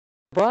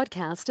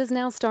Broadcast is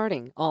now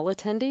starting. All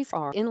attendees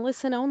are in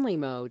listen-only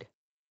mode.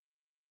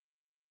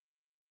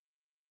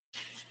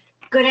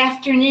 Good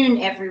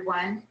afternoon,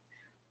 everyone.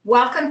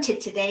 Welcome to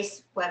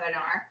today's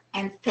webinar,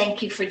 and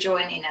thank you for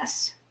joining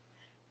us.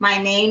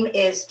 My name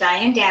is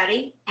Diane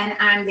Dowdy, and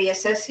I'm the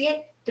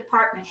Associate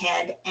Department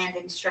Head and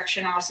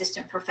Instructional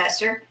Assistant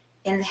Professor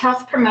in the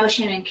Health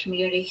Promotion and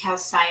Community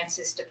Health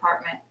Sciences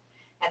Department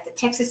at the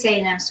Texas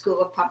A&M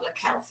School of Public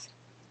Health.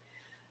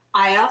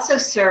 I also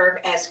serve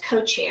as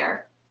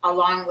co-chair,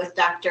 along with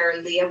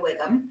Dr. Leah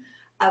Wiggum,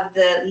 of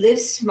the Live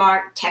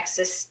Smart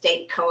Texas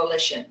State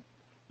Coalition.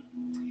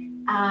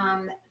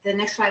 The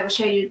next slide will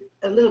show you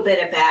a little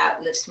bit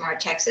about Live Smart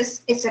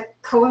Texas. It's a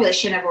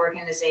coalition of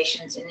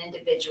organizations and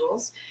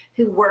individuals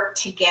who work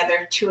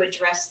together to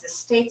address the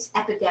state's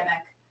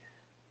epidemic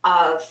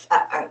of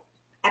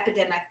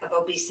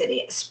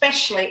obesity,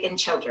 especially in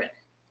children.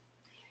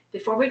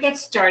 Before we get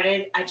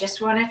started, I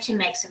just wanted to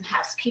make some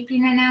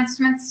housekeeping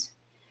announcements.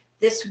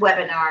 This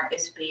webinar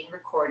is being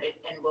recorded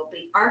and will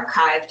be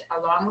archived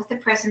along with the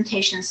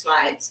presentation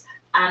slides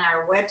on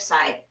our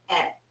website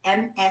at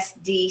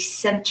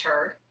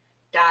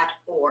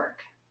msdcenter.org.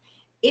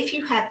 If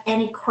you have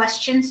any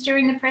questions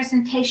during the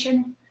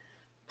presentation,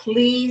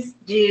 please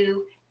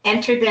do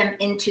enter them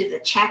into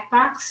the chat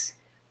box.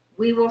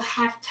 We will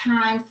have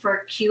time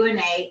for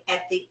Q&A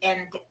at the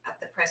end of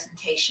the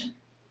presentation.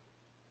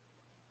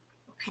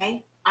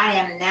 Okay, I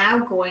am now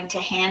going to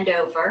hand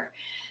over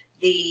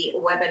the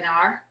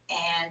webinar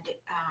and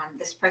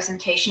this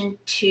presentation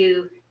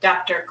to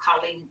Dr.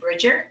 Colleen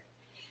Bridger.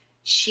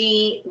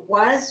 She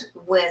was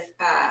with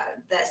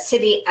the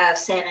City of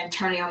San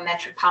Antonio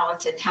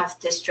Metropolitan Health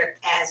District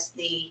as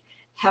the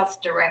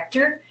health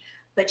director,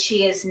 but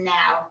she is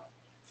now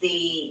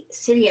the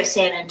City of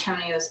San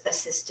Antonio's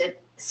assistant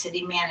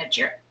city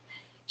manager.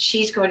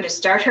 She's going to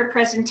start her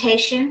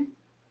presentation,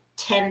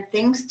 10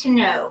 things to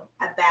know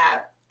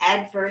about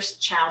adverse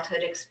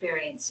childhood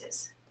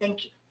experiences.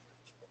 Thank you.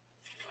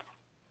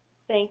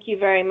 Thank you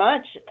very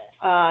much.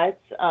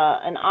 It's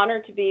an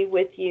honor to be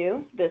with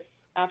you this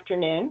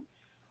afternoon.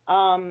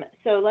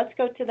 So let's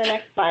go to the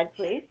next slide,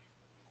 please.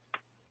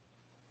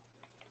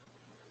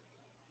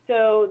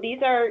 So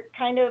these are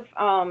kind of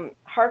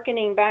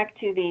hearkening back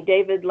to the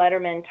David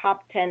Letterman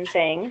top 10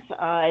 things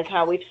is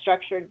how we've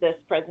structured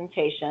this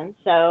presentation.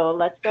 So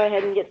let's go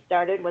ahead and get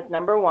started with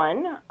number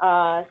one.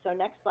 So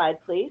next slide,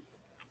 please.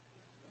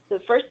 The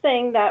first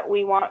thing that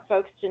we want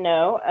folks to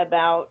know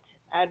about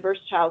adverse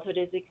childhood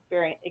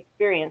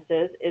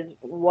experiences is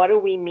what do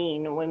we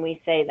mean when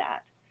we say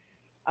that?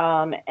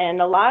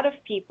 And a lot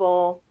of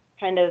people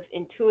kind of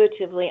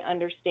intuitively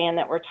understand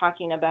that we're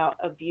talking about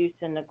abuse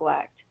and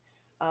neglect.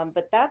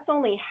 But that's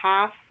only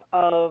half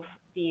of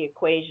the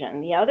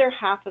equation. The other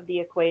half of the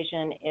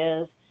equation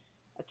is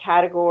a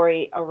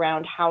category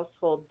around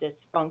household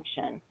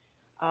dysfunction.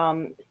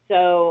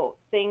 So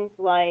things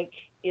like,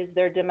 is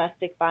there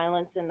domestic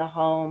violence in the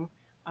home?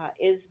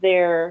 Is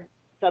there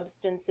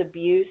substance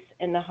abuse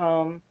in the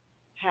home?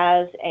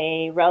 Has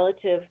a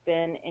relative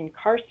been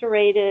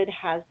incarcerated?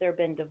 Has there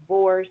been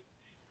divorce?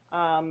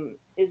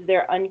 Is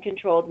there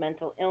uncontrolled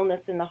mental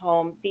illness in the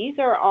home? These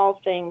are all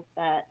things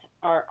that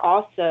are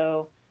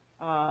also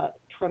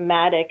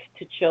traumatic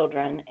to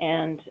children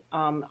and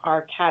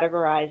are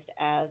categorized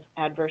as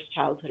adverse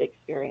childhood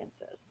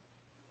experiences.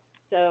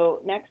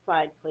 So next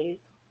slide, please.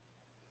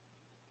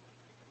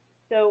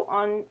 So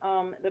on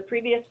the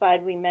previous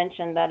slide, we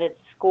mentioned that it's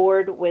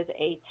scored with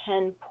a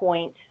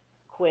 10-point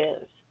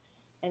quiz.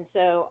 And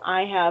so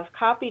I have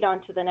copied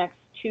onto the next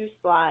two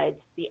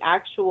slides the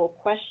actual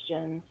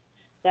questions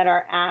that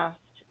are asked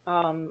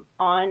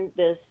on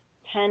this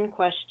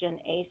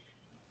 10-question ACE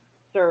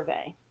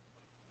survey.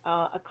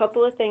 A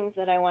couple of things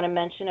that I want to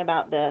mention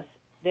about this.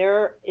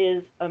 There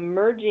is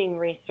emerging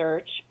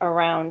research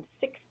around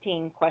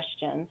 16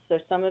 questions. So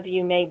some of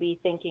you may be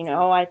thinking,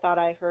 oh, I thought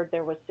I heard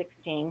there was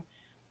 16.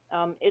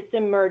 It's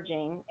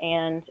emerging,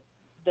 and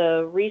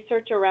the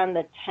research around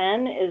the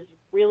 10 is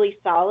really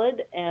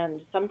solid,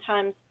 and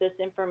sometimes this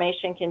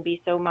information can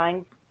be so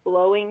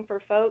mind-blowing for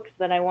folks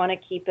that I want to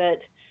keep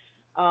it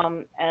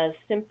as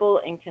simple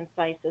and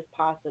concise as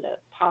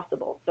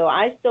possible. So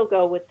I still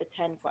go with the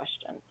 10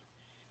 questions.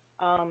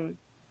 The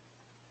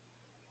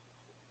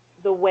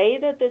way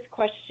that this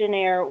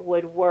questionnaire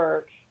would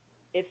work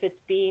if it's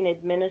being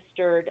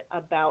administered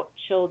about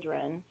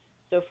children,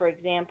 so for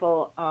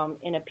example,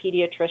 in a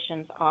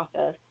pediatrician's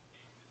office,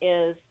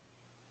 is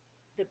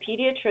the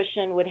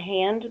pediatrician would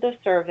hand the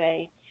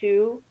survey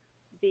to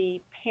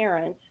the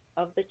parent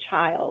of the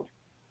child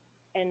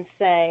and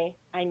say,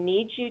 I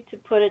need you to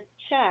put a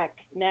check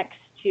next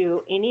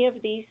to any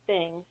of these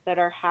things that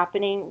are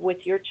happening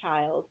with your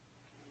child.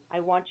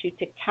 I want you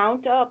to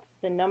count up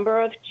the number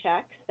of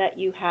checks that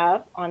you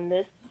have on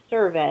this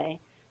survey,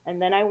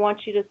 and then I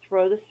want you to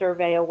throw the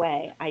survey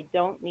away. I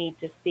don't need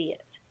to see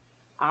it.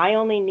 I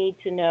only need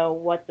to know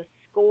what the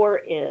score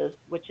is,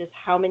 which is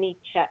how many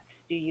checks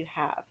do you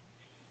have.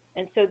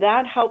 And so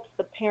that helps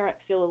the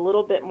parent feel a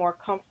little bit more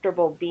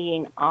comfortable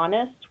being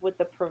honest with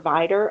the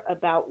provider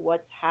about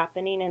what's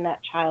happening in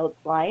that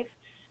child's life.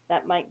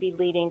 that might be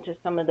leading to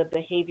some of the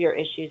behavior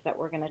issues that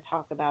we're going to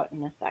talk about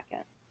in a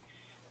second.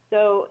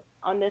 So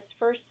on this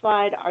first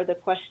slide are the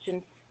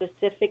questions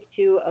specific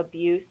to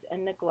abuse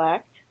and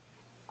neglect.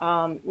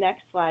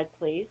 Next slide,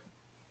 please.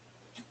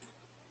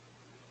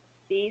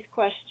 These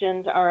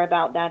questions are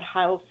about that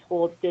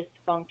household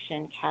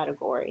dysfunction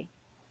category.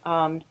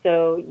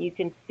 So you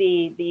can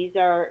see these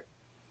are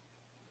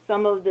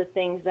some of the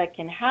things that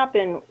can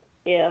happen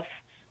if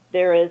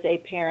there is a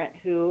parent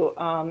who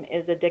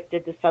is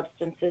addicted to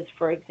substances,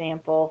 for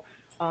example.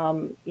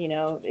 You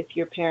know, if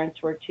your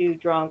parents were too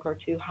drunk or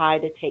too high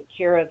to take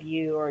care of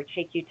you or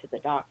take you to the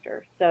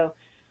doctor. So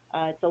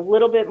it's a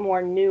little bit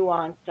more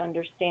nuanced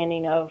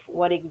understanding of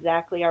what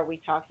exactly are we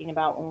talking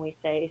about when we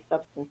say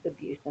substance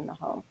abuse in the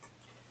home.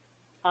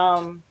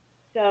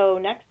 So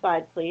next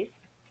slide, please.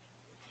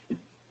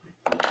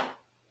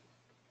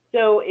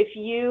 So if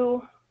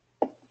you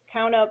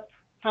count up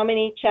how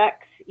many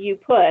checks you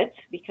put,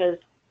 because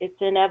it's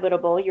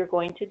inevitable, you're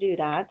going to do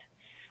that.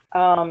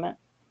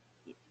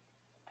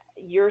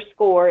 Your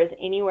score is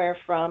anywhere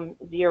from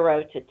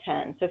 0 to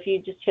 10. So if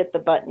you just hit the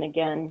button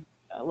again,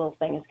 a little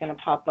thing is going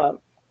to pop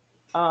up.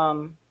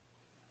 All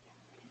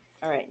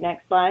right,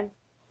 next slide.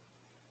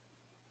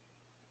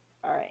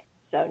 All right,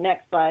 so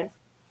next slide.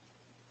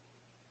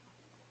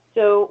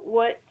 So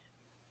what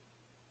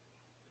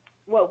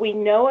we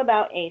know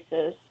about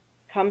ACEs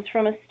comes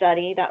from a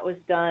study that was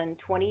done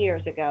 20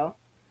 years ago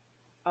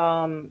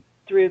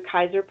through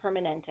Kaiser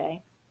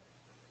Permanente.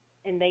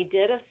 And they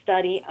did a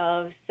study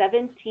of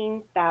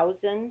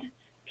 17,000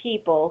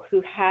 people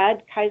who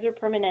had Kaiser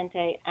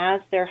Permanente as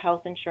their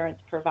health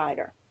insurance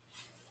provider.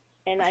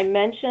 And I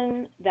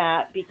mention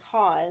that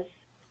because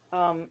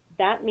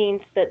that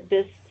means that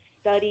this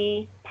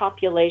study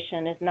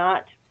population is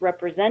not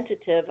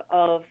representative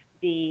of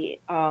the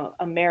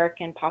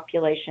American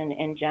population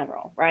in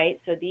general,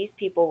 right? So these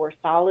people were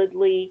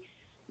solidly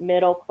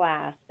middle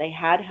class. They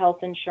had health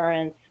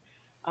insurance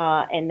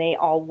and they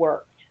all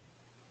worked.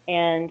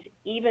 And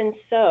even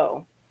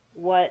so,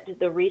 what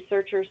the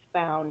researchers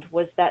found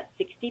was that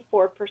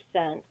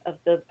 64% of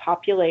the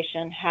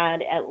population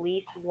had at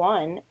least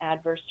one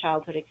adverse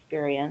childhood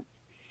experience,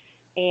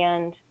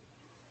 and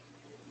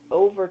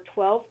over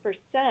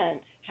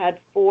 12%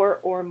 had 4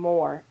 or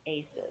more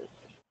ACEs.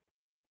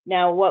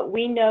 Now, what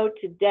we know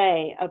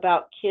today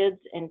about kids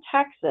in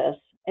Texas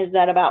is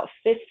that about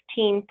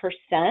 15%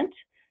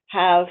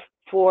 have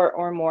 4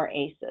 or more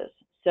ACEs.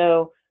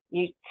 So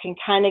you can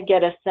kind of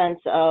get a sense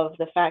of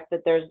the fact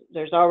that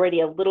there's already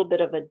a little bit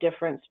of a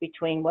difference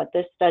between what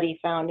this study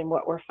found and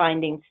what we're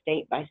finding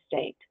state by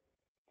state.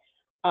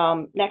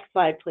 Next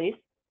slide, please.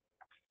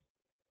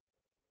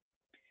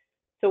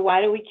 So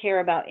why do we care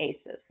about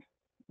ACEs?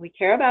 We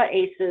care about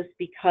ACEs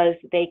because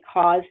they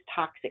cause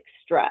toxic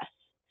stress.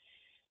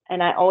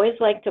 And I always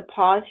like to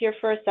pause here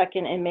for a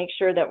second and make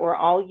sure that we're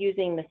all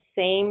using the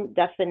same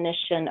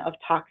definition of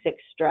toxic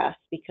stress,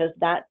 because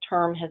that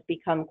term has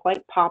become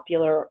quite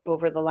popular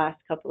over the last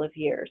couple of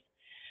years.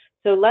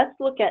 So let's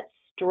look at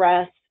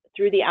stress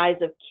through the eyes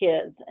of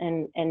kids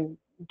and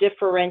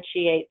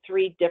differentiate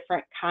 3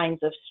 different kinds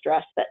of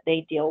stress that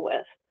they deal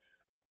with.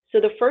 So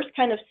the first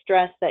kind of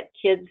stress that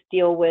kids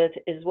deal with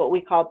is what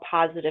we call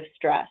positive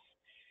stress.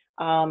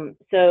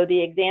 So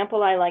the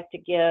example I like to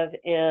give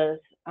is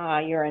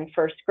you're in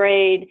first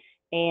grade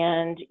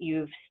and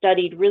you've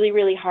studied really,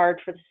 really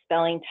hard for the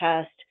spelling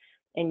test,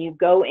 and you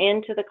go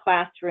into the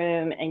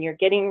classroom and you're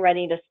getting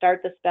ready to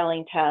start the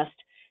spelling test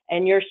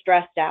and you're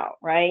stressed out,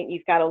 right?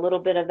 You've got a little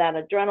bit of that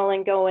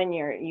adrenaline going,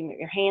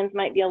 your hands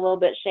might be a little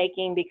bit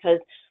shaking because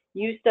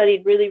you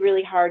studied really,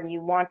 really hard and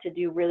you want to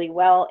do really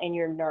well and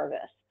you're nervous.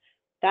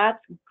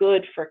 That's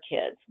good for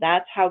kids.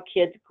 That's how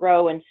kids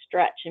grow and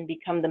stretch and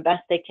become the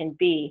best they can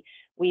be.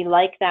 We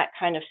like that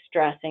kind of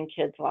stress in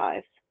kids'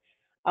 lives.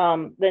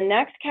 The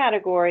next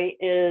category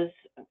is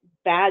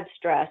bad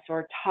stress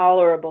or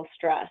tolerable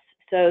stress.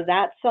 So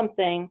that's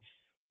something,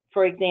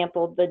 for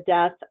example, the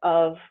death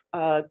of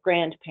a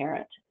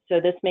grandparent. So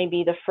this may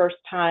be the first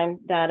time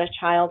that a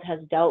child has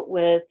dealt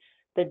with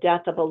the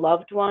death of a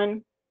loved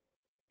one.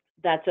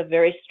 That's a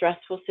very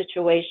stressful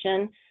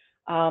situation.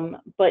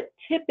 But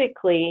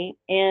typically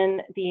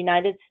in the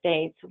United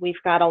States,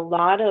 we've got a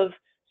lot of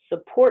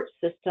support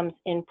systems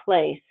in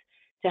place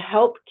to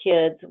help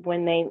kids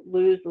when they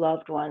lose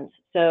loved ones.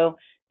 So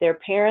their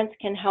parents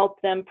can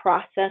help them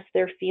process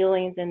their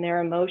feelings and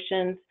their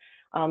emotions.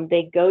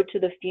 They go to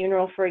the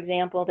funeral, for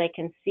example, they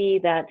can see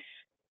that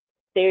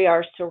they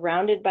are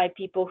surrounded by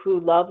people who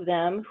love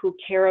them, who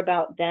care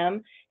about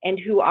them, and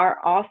who are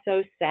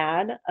also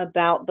sad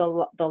about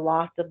the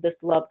loss of this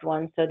loved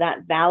one. So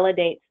that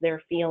validates their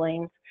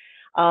feelings.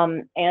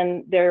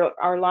 And there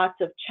are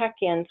lots of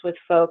check-ins with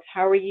folks.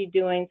 How are you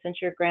doing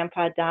since your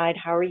grandpa died?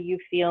 How are you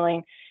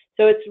feeling?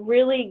 So it's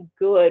really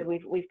good.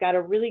 We've got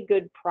a really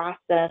good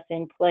process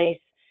in place,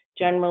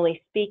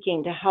 generally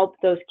speaking, to help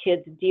those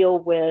kids deal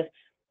with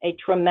a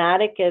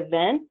traumatic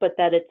event, but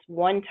that it's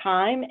one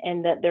time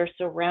and that they're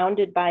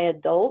surrounded by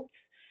adults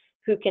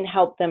who can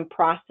help them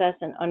process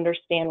and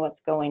understand what's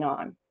going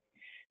on.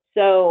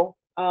 So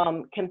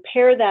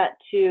compare that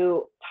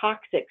to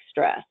toxic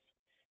stress.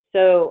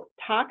 So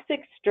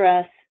toxic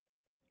stress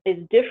is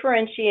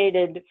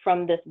differentiated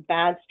from this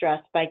bad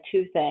stress by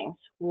two things.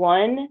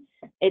 One,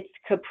 it's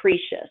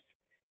capricious.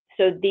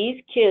 So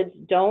these kids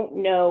don't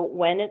know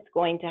when it's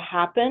going to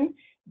happen.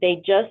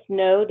 They just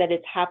know that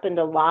it's happened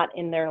a lot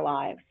in their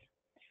lives.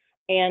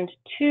 And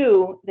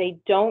two, they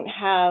don't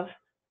have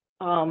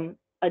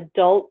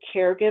adult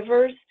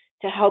caregivers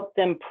to help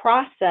them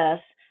process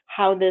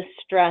how this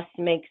stress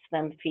makes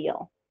them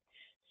feel.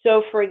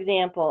 So for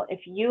example, if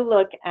you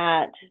look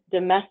at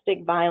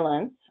domestic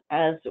violence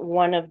as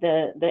one of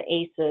the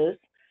ACEs,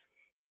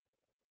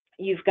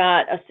 you've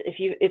got,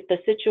 if the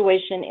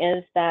situation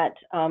is that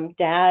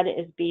dad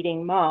is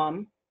beating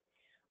mom,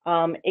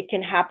 it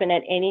can happen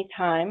at any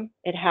time.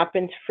 It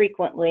happens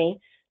frequently.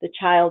 The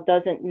child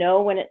doesn't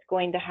know when it's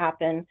going to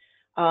happen,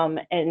 and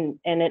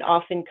it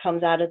often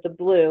comes out of the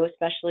blue,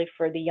 especially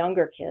for the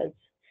younger kids.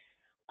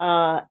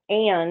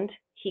 And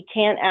he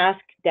can't ask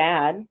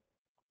dad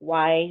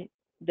why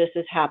this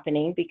is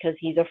happening because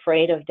he's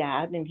afraid of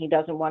dad and he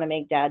doesn't want to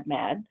make dad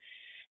mad.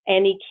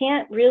 And he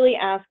can't really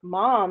ask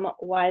mom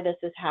why this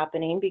is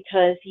happening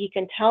because he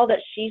can tell that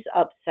she's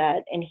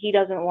upset and he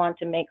doesn't want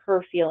to make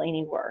her feel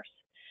any worse.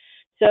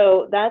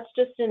 So that's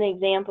just an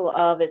example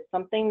of it's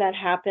something that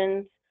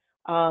happens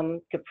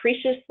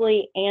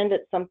capriciously, and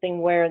it's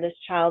something where this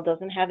child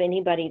doesn't have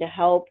anybody to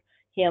help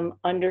him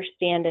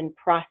understand and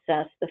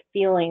process the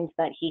feelings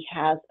that he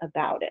has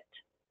about it.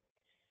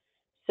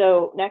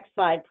 So next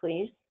slide,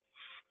 please.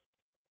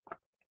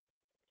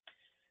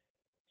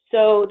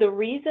 So the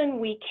reason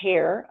we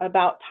care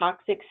about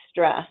toxic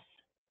stress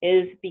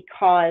is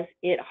because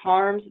it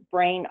harms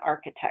brain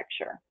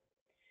architecture.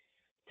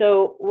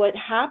 So what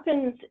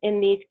happens in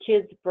these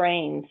kids'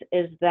 brains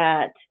is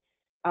that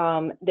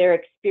they're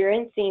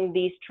experiencing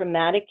these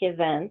traumatic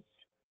events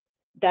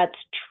that's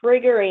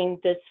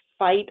triggering this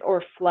fight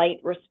or flight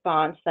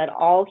response that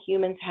all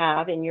humans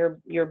have, and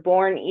you're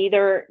born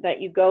either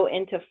that you go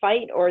into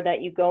fight or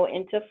that you go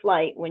into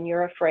flight when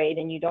you're afraid,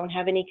 and you don't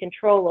have any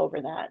control over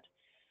that.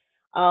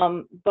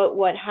 But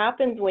what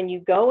happens when you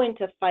go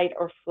into fight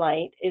or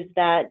flight is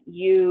that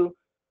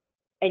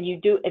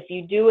if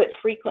you do it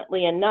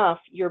frequently enough,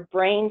 your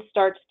brain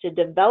starts to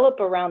develop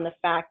around the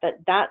fact that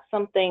that's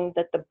something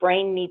that the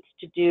brain needs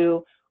to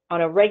do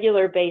on a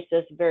regular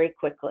basis very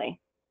quickly.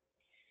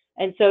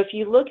 And so if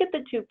you look at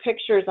the two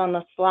pictures on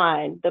the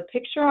slide, the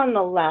picture on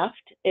the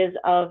left is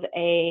of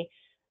a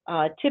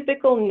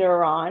typical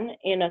neuron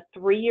in a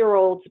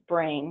 3-year-old's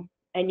brain.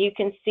 And you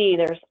can see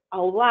there's a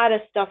lot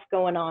of stuff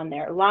going on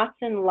there, lots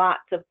and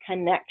lots of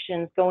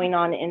connections going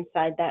on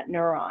inside that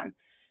neuron.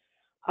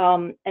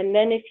 And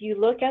then if you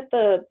look at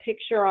the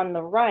picture on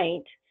the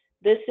right,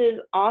 this is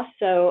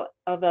also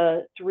of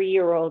a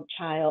 3-year-old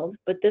child,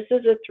 but this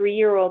is a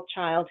 3-year-old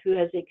child who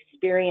has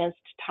experienced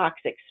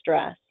toxic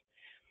stress.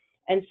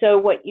 And so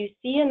what you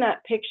see in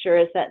that picture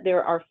is that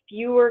there are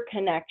fewer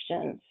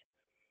connections.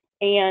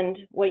 And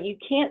what you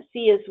can't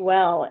see as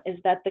well is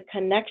that the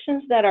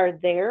connections that are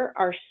there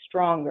are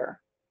stronger.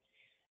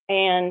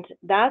 And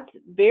that's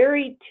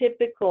very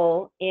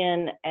typical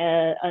in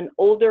an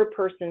older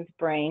person's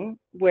brain,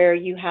 where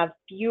you have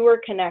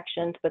fewer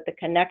connections, but the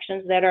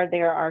connections that are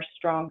there are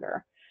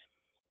stronger.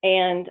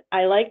 And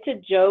I like to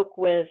joke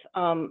with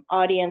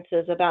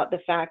audiences about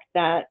the fact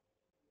that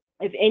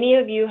if any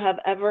of you have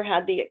ever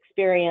had the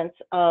experience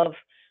of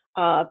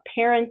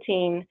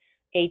parenting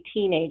a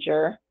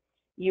teenager,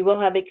 you will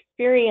have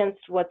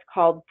experienced what's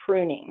called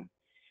pruning.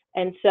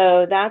 And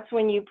so that's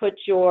when you put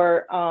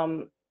your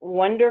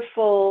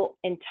wonderful,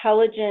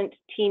 intelligent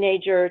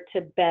teenager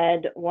to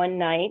bed one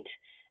night,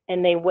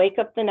 and they wake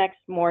up the next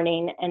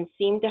morning and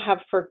seem to have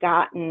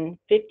forgotten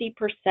 50%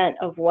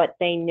 of what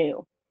they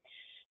knew.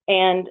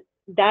 And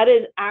that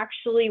is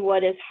actually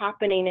what is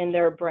happening in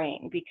their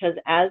brain, because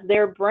as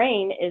their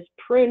brain is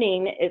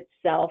pruning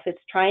itself,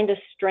 it's trying to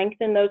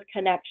strengthen those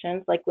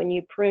connections. Like when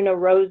you prune a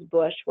rose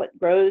bush, what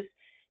grows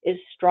is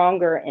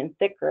stronger and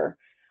thicker.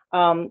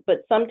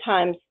 But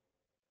sometimes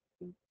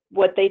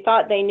what they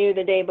thought they knew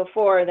the day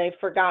before, they've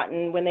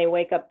forgotten when they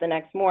wake up the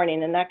next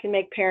morning, and that can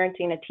make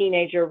parenting a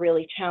teenager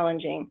really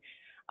challenging.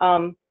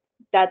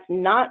 That's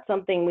not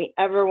something we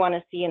ever want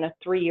to see in a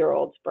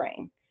 3-year-old's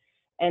brain.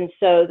 And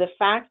so the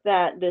fact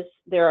that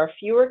there are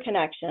fewer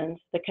connections,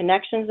 the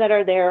connections that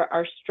are there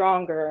are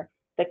stronger,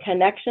 the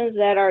connections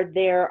that are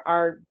there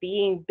are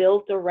being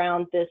built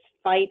around this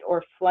fight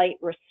or flight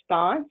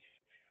response,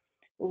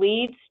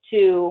 leads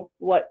to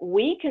what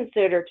we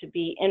consider to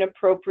be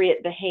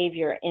inappropriate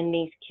behavior in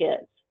these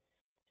kids.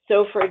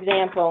 So for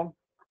example,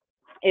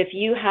 if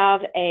you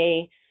have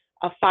a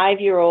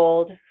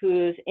 5-year-old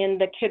who's in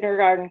the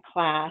kindergarten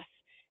class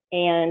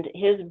and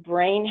his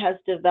brain has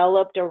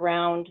developed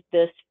around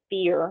this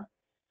fear,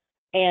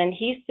 and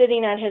he's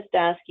sitting at his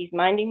desk, he's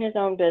minding his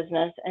own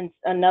business, and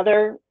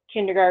another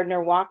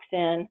kindergartner walks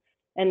in,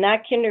 and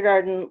that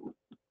kindergartner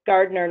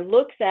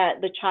looks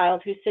at the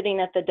child who's sitting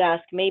at the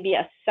desk maybe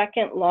a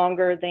second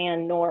longer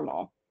than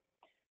normal.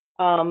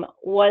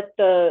 What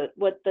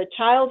the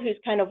child who's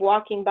kind of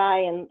walking by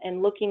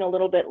and looking a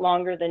little bit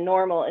longer than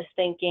normal is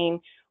thinking,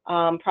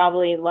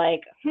 probably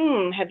like,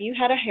 have you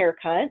had a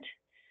haircut?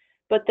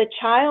 But the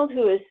child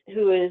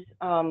whose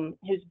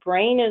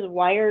brain is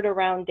wired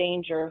around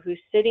danger, who's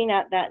sitting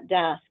at that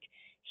desk,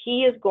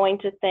 he is going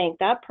to think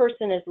that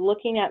person is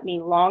looking at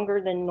me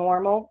longer than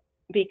normal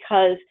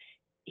because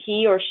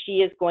he or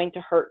she is going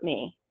to hurt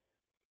me,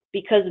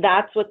 because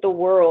that's what the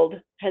world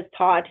has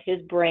taught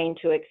his brain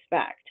to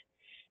expect.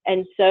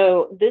 And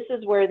so this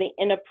is where the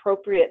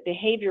inappropriate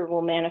behavior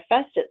will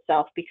manifest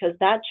itself, because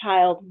that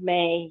child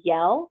may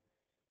yell,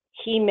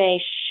 he may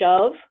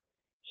shove,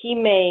 he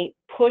may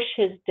push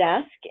his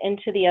desk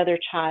into the other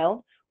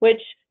child,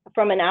 which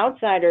from an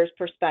outsider's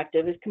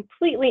perspective is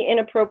completely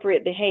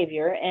inappropriate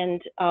behavior and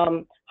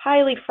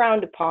highly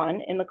frowned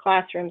upon in the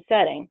classroom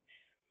setting.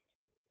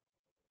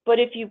 But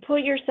if you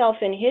put yourself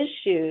in his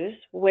shoes,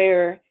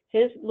 where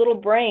his little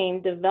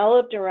brain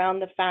developed around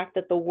the fact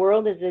that the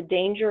world is a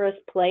dangerous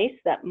place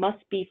that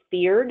must be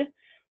feared,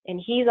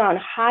 and he's on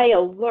high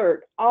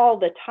alert all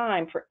the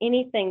time for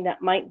anything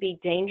that might be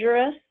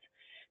dangerous,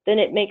 then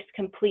it makes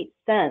complete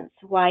sense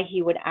why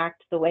he would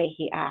act the way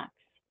he acts.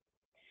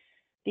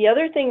 The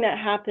other thing that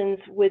happens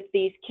with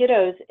these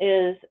kiddos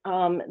is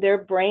their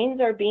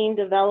brains are being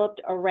developed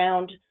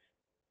around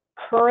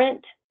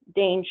current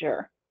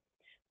danger,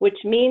 which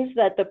means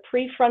that the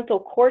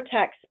prefrontal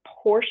cortex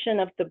portion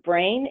of the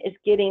brain is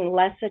getting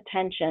less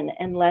attention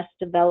and less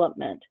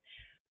development.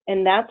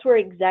 And that's where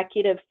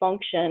executive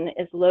function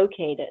is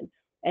located.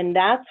 And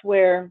that's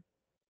where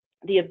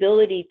the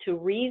ability to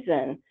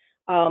reason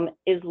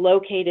is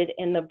located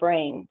in the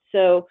brain.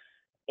 So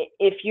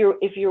if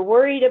you're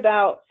worried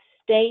about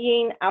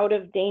staying out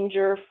of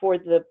danger for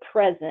the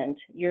present,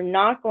 you're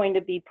not going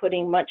to be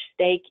putting much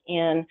stake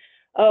in,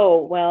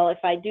 oh, well, if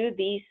I do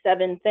these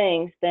 7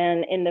 things,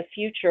 then in the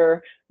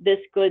future, this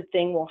good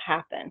thing will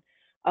happen.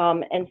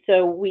 And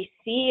so we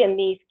see in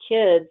these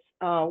kids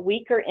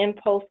weaker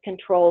impulse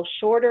control,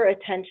 shorter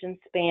attention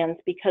spans,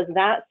 because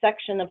that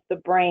section of the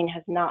brain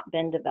has not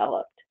been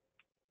developed.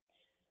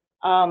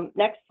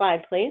 Next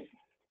slide, please.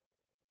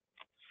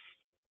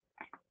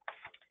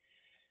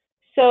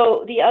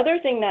 So the other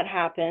thing that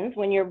happens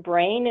when your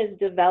brain is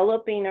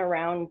developing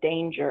around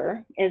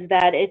danger is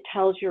that it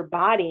tells your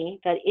body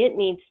that it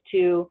needs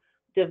to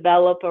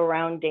develop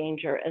around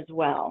danger as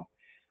well.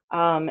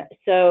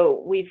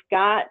 So we've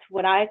got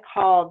what I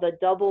call the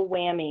double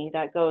whammy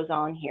that goes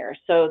on here.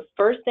 So the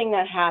first thing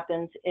that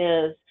happens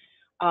is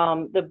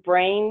the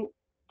brain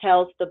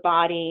tells the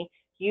body,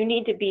 you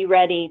need to be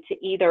ready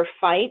to either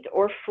fight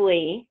or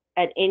flee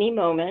at any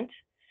moment.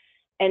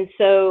 And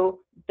so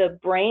the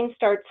brain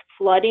starts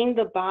flooding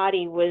the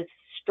body with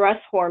stress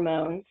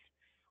hormones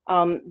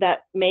that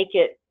make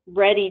it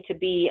ready to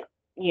be,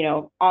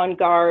 on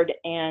guard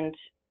and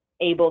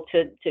able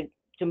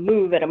to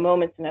move at a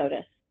moment's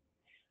notice.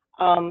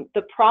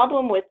 The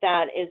problem with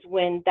that is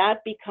when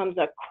that becomes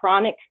a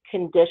chronic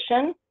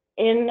condition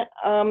in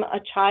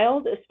a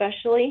child,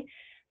 especially,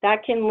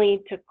 that can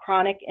lead to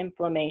chronic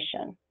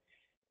inflammation.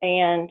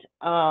 And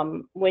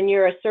when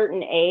you're a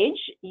certain age,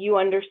 you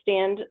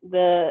understand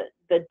the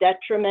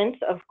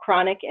detriments of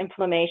chronic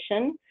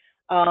inflammation.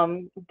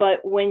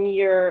 But when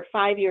you're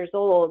 5 years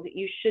old,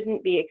 you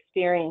shouldn't be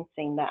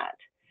experiencing that.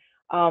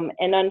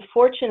 And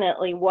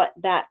unfortunately, what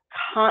that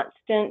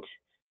constant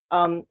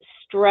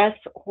stress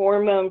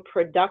hormone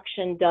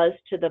production does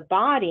to the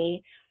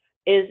body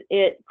is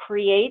it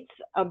creates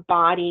a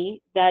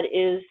body that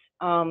is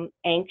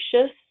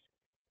anxious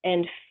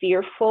and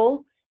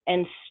fearful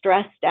and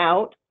stressed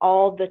out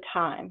all the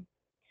time.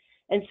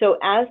 And so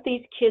as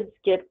these kids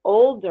get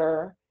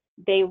older,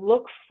 they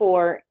look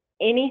for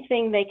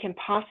anything they can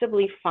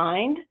possibly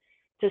find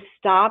to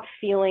stop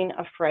feeling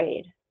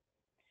afraid.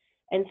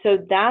 And so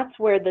that's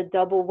where the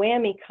double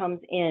whammy comes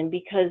in,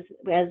 because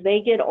as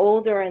they get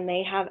older and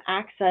they have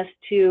access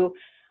to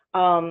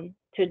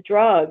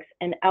drugs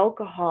and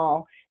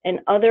alcohol and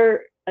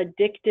other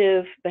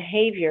addictive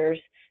behaviors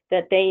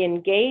that they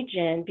engage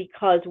in,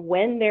 because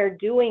when they're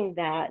doing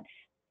that,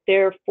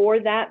 they're for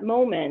that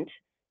moment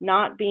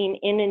not being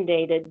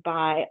inundated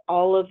by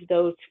all of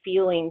those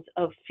feelings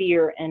of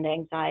fear and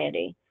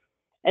anxiety.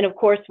 And of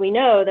course, we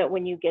know that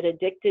when you get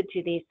addicted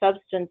to these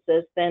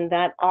substances, then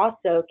that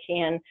also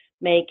can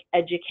make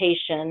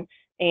education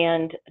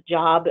and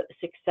job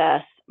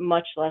success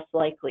much less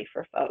likely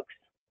for folks.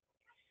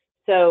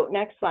 So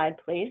next slide,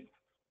 please.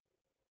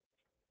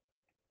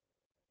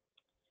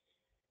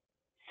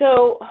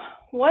 So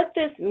what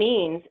this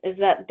means is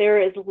that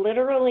there is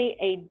literally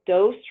a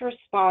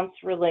dose-response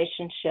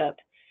relationship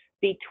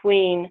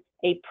between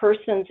a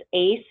person's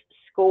ACE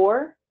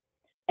score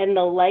and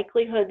the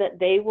likelihood that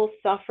they will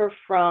suffer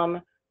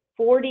from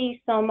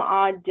 40 some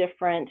odd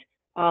different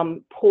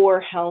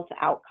poor health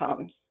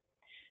outcomes.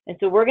 And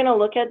so we're going to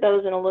look at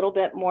those in a little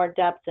bit more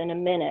depth in a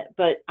minute,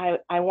 but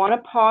I want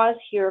to pause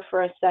here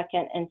for a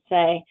second and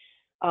say,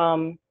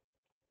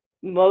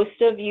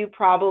 most of you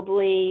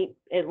probably,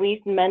 at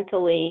least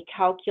mentally,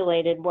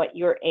 calculated what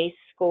your ACE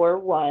score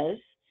was.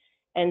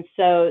 And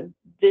so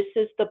this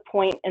is the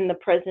point in the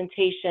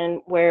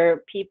presentation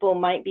where people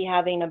might be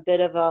having a bit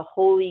of a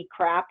holy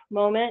crap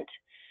moment,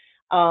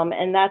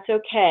 and that's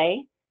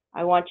okay.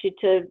 I want you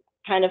to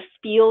kind of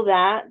feel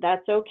that.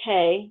 That's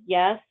okay.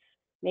 Yes,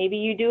 maybe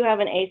you do have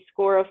an ACE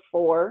score of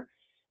 4,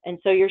 and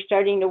so you're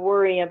starting to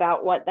worry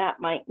about what that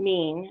might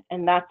mean,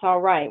 and that's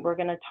all right. We're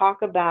going to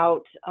talk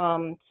about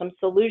some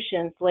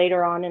solutions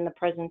later on in the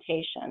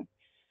presentation.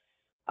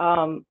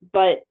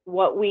 But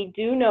what we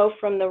do know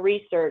from the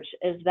research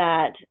is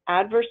that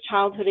adverse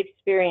childhood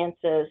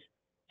experiences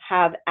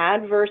have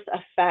adverse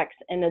effects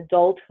in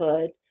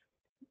adulthood,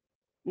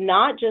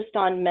 not just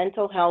on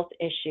mental health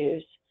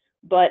issues,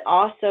 but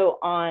also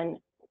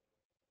on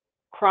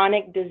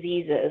chronic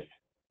diseases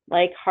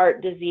like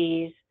heart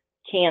disease,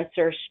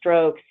 cancer,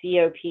 stroke,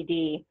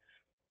 COPD,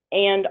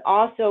 and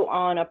also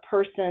on a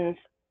person's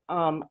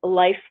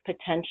life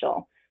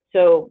potential.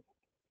 So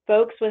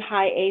folks with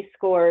high ACE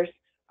scores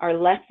are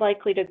less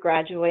likely to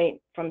graduate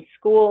from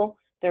school,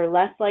 they're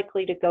less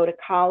likely to go to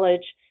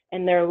college,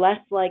 and they're less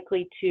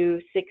likely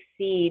to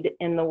succeed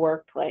in the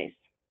workplace.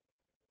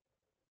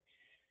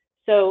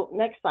 So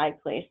next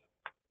slide, please.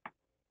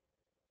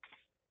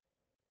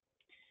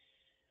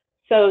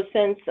 So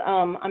since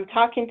I'm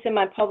talking to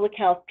my public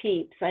health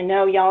peeps, I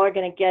know y'all are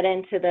going to get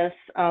into this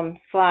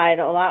slide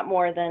a lot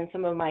more than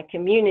some of my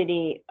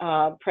community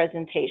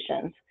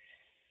presentations.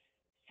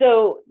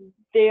 So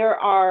there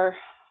are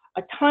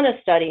a ton of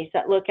studies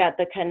that look at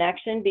the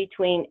connection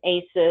between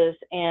ACEs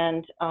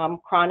and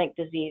chronic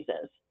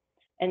diseases.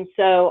 And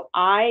so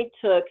I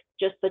took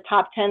just the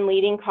top 10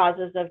 leading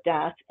causes of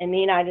death in the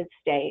United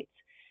States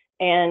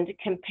and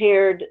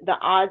compared the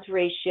odds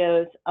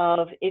ratios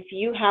of, if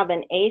you have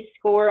an ACE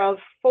score of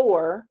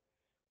 4,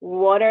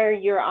 what are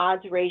your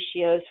odds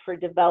ratios for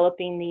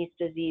developing these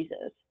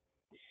diseases?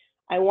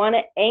 I want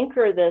to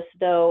anchor this,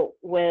 though,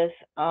 with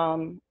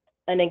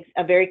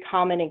a very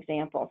common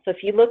example. So if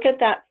you look at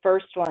that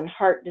first one,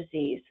 heart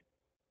disease,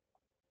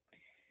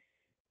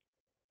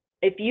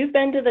 if you've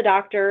been to the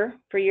doctor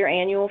for your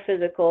annual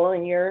physical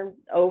and you're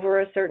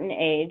over a certain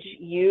age,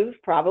 you've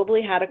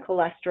probably had a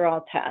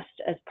cholesterol test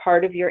as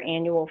part of your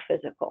annual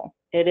physical.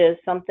 It is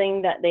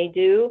something that they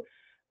do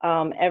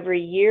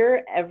every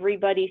year.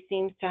 Everybody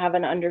seems to have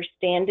an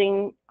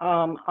understanding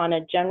on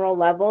a general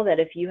level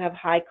that if you have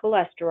high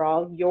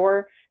cholesterol,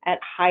 you're at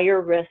higher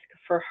risk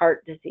for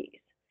heart disease.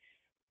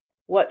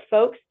 What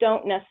folks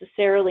don't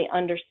necessarily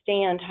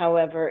understand,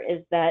 however,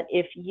 is that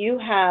if you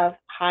have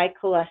high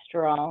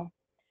cholesterol,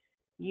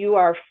 you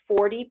are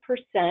 40%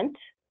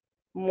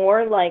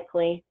 more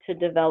likely to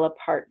develop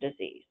heart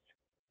disease.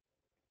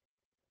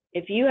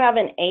 If you have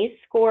an ACE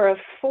score of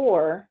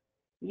 4,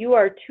 you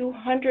are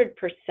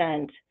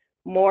 200%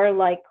 more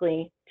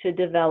likely to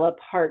develop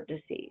heart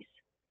disease.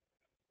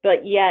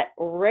 But yet,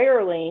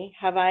 rarely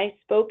have I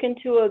spoken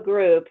to a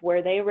group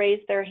where they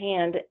raise their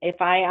hand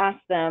if I ask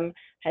them,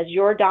 has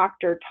your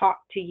doctor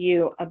talked to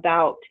you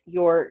about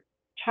your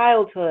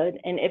childhood,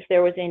 and if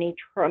there was any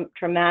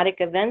traumatic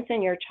events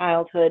in your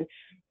childhood,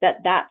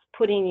 that's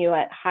putting you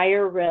at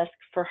higher risk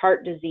for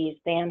heart disease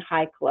than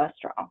high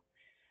cholesterol.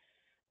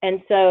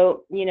 And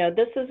so,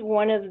 this is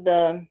one of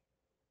the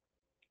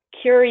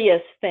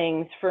curious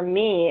things for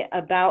me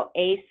about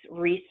ACE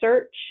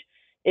research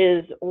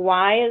is,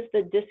 why is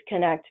the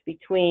disconnect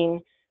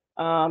between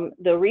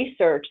the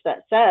research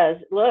that says,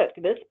 look,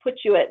 this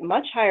puts you at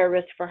much higher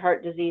risk for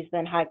heart disease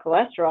than high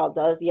cholesterol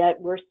does, yet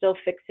we're still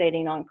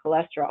fixating on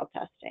cholesterol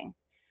testing.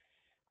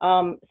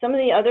 Some of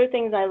the other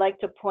things I like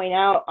to point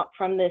out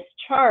from this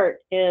chart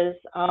is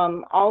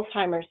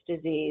Alzheimer's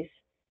disease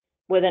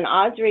with an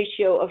odds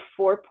ratio of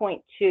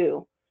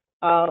 4.2.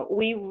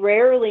 We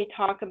rarely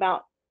talk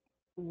about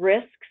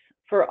risks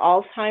for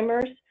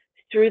Alzheimer's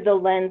through the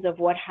lens of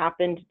what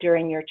happened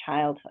during your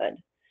childhood.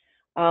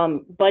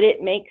 But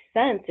it makes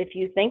sense if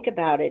you think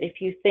about it.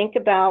 If you think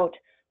about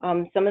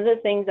some of the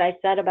things I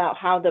said about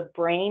how the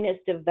brain is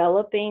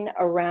developing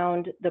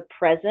around the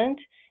present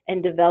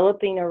and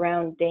developing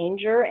around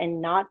danger and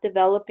not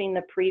developing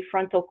the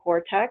prefrontal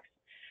cortex,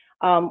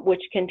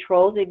 which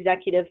controls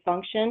executive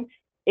function,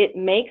 it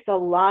makes a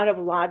lot of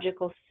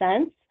logical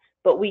sense,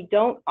 but we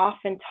don't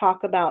often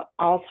talk about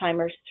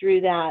Alzheimer's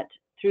through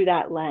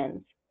that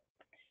lens.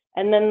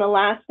 And then the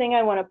last thing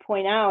I want to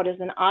point out is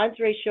an odds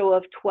ratio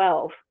of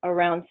 12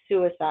 around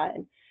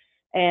suicide.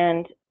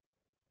 And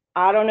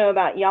I don't know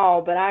about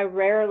y'all, but I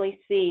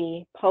rarely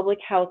see public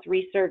health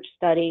research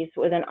studies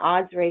with an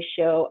odds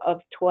ratio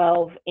of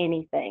 12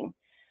 anything.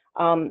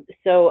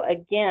 So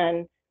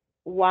again,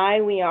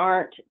 why we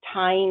aren't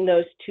tying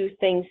those two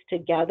things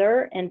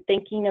together and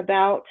thinking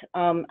about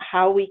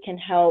how we can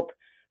help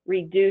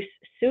reduce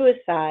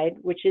suicide,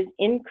 which is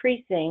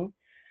increasing,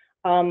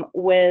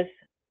 with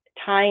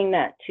tying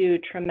that to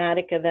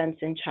traumatic events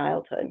in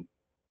childhood.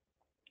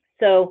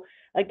 So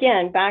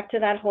again, back to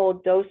that whole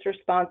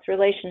dose-response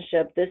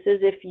relationship, this is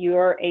if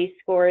your ACE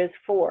score is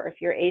 4.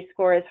 If your ACE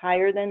score is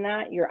higher than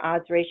that, your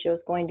odds ratio is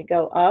going to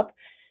go up.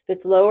 If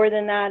it's lower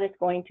than that, it's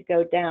going to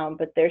go down.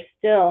 But there's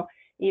still,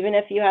 even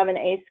if you have an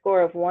ACE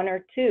score of 1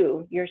 or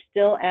 2, you're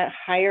still at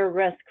higher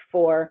risk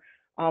for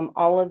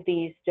all of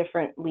these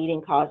different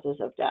leading causes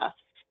of death.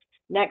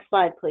 Next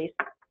slide, please.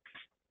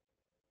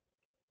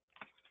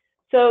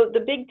 So the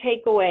big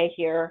takeaway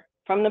here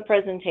from the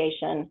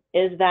presentation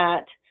is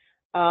that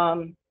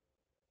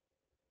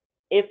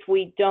if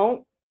we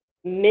don't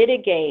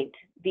mitigate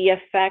the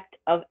effect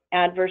of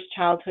adverse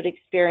childhood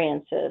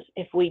experiences,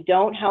 if we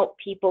don't help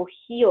people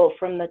heal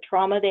from the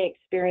trauma they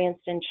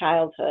experienced in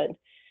childhood,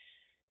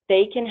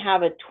 they can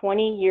have a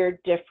 20-year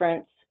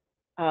difference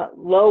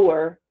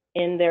lower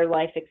in their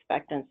life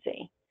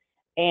expectancy.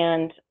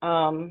 And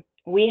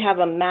we have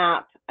a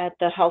map at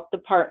the health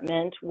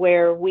department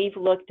where we've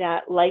looked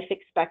at life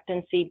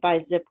expectancy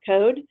by zip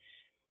code,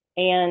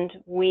 and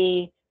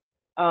we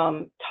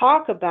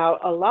talk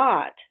about a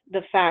lot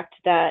the fact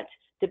that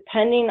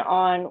depending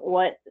on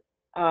what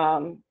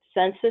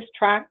census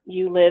tract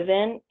you live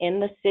in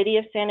the city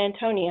of San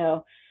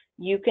Antonio,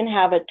 you can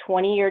have a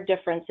 20-year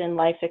difference in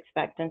life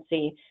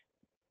expectancy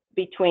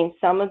between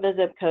some of the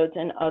zip codes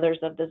and others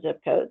of the zip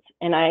codes.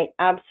 And I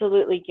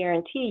absolutely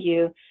guarantee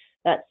you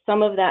that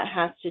some of that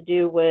has to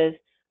do with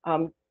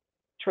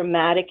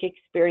traumatic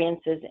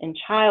experiences in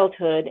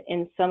childhood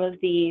in some of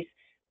these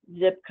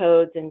zip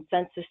codes and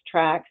census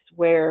tracts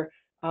where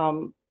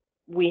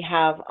we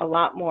have a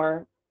lot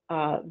more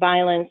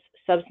violence,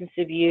 substance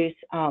abuse,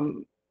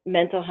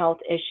 mental health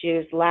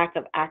issues, lack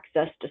of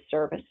access to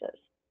services.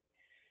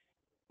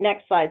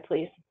 Next slide,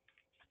 please.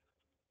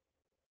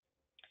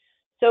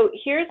 So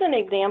here's an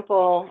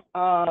example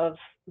of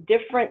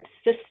different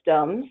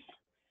systems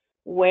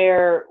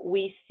where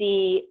we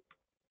see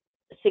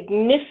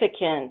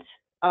significant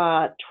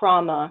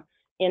trauma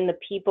in the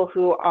people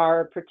who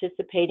are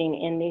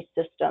participating in these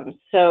systems.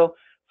 So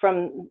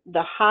from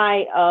the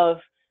high of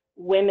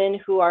women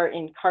who are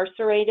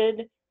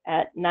incarcerated,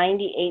 at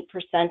 98%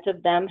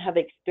 of them have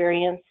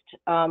experienced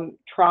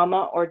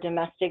trauma or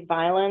domestic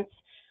violence,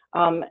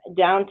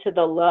 down to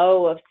the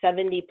low of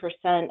 70%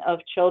 of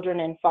children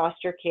in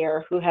foster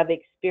care who have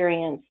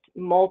experienced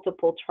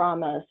multiple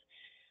traumas.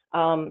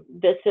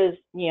 This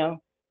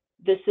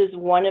is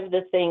one of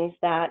the things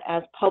that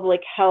as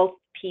public health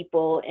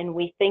people, and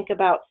we think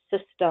about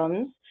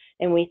systems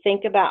and we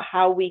think about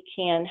how we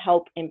can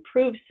help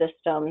improve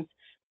systems,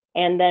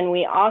 and then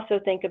we also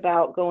think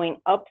about going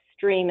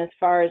upstream as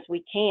far as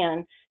we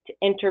can to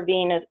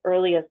intervene as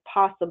early as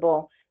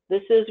possible.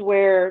 This is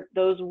where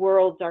those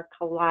worlds are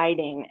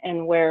colliding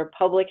and where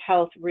public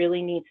health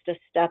really needs to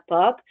step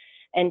up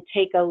and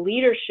take a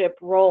leadership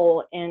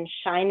role in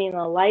shining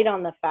a light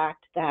on the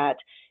fact that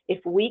if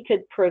we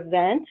could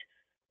prevent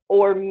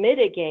or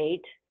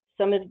mitigate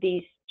some of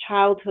these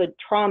childhood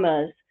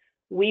traumas,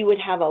 we would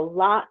have a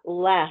lot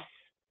less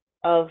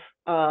of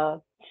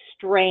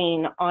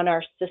strain on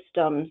our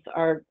systems,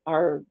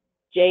 our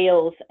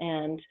jails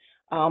and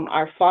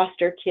our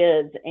foster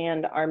kids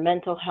and our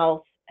mental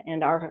health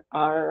and our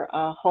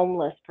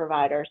homeless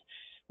providers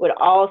would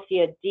all see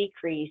a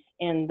decrease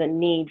in the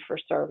need for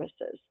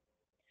services.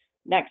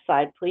 Next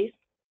slide, please.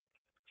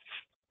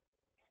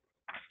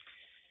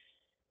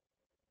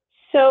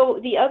 So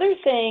the other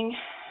thing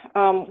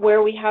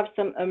where we have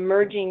some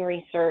emerging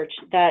research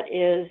that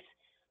is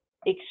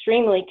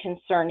extremely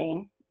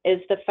concerning is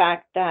the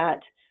fact that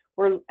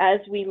as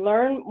we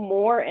learn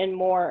more and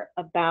more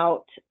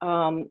about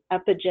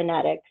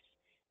epigenetics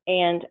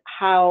and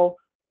how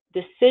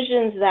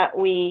decisions that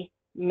we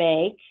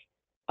make,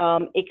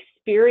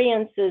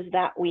 experiences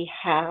that we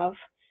have,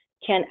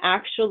 can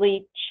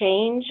actually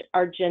change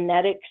our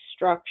genetic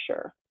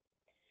structure.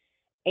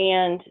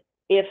 And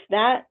if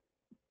that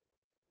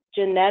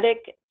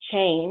genetic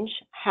change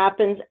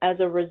happens as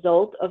a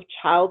result of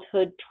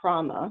childhood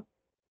trauma,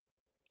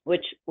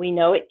 which we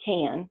know it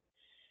can,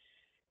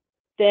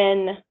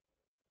 then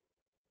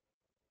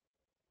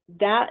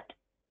that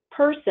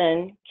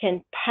person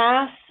can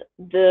pass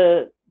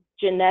the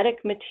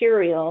genetic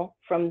material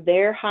from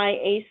their high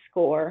ACE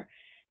score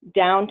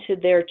down to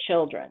their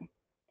children.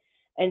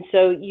 And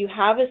so you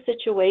have a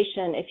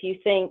situation, if you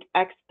think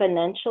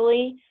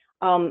exponentially,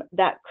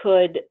 that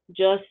could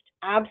just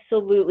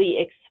absolutely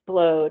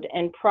explode.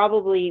 And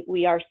probably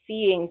we are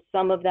seeing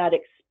some of that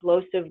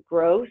explosive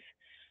growth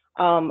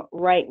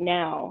right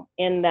now,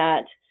 in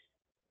that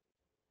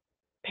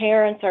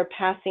parents are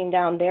passing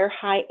down their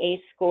high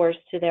ACE scores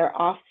to their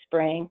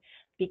offspring.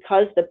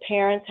 Because the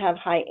parents have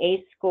high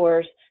ACE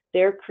scores,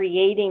 they're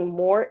creating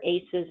more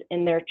ACEs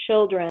in their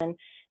children.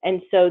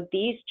 And so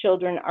these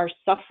children are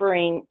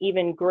suffering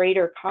even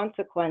greater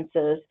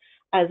consequences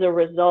as a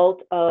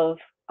result of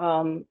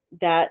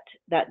that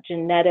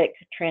genetic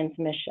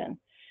transmission.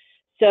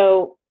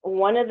 So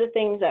one of the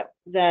things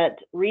that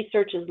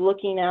research is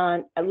looking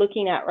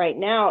at right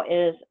now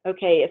is,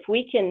 okay, if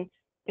we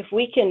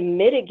can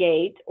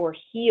mitigate or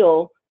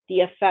heal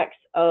the effects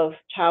of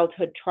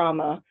childhood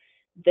trauma,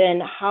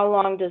 then how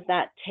long does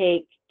that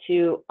take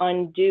to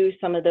undo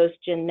some of those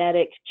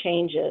genetic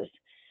changes?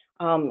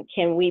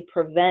 Can we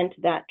prevent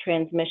that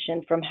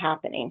transmission from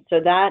happening? So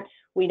that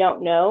we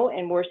don't know,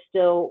 and we're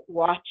still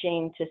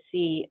watching to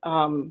see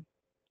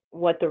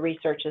what the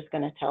research is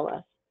going to tell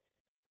us.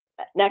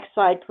 Next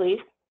slide, please.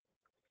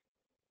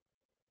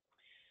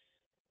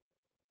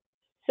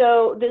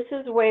 So this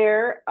is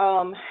where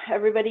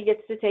everybody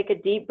gets to take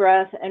a deep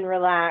breath and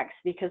relax,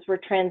 because we're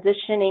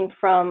transitioning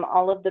from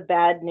all of the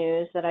bad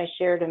news that I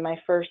shared in my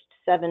first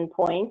 7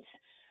 points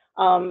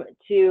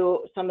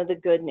to some of the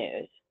good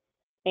news.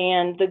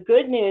 And the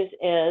good news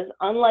is,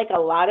 unlike a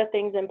lot of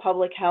things in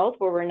public health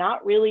where we're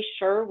not really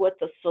sure what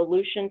the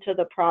solution to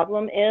the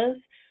problem is,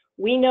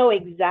 we know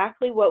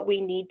exactly what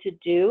we need to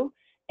do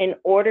in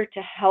order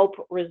to help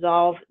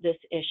resolve this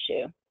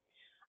issue.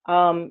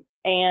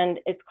 And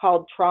it's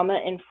called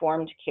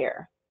trauma-informed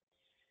care.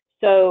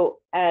 So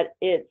at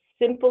its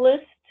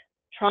simplest,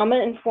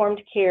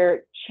 trauma-informed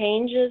care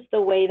changes the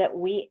way that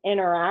we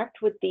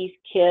interact with these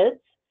kids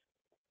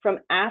from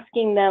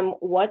asking them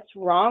what's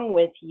wrong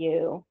with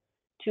you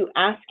to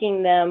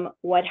asking them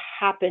what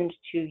happened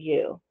to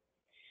you.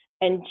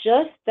 And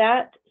just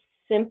that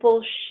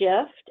simple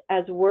shift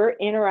as we're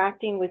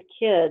interacting with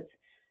kids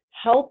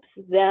helps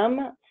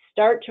them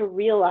start to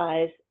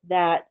realize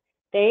that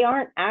they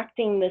aren't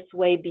acting this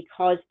way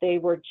because they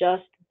were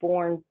just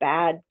born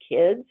bad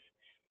kids.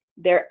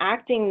 They're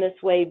acting this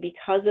way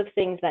because of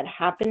things that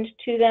happened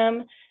to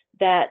them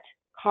that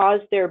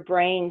caused their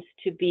brains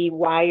to be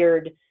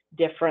wired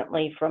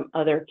differently from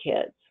other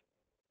kids.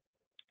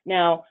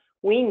 Now,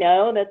 we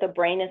know that the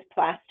brain is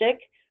plastic.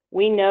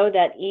 We know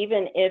that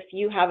even if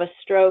you have a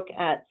stroke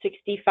at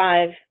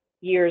 65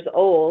 years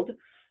old,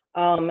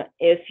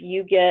 if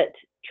you get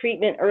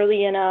treatment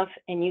early enough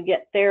and you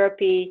get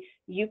therapy,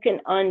 you can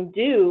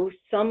undo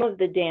some of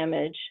the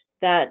damage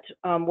that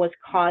was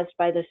caused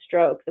by the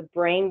stroke. The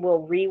brain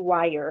will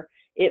rewire.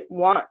 It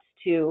wants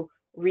to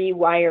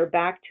rewire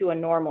back to a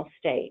normal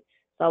state.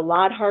 It's a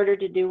lot harder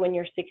to do when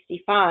you're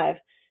 65.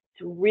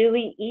 It's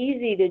really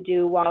easy to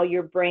do while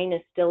your brain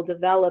is still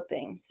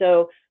developing.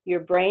 So your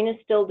brain is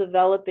still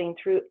developing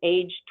through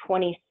age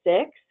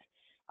 26.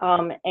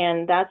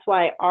 And that's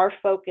why our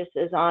focus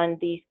is on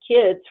these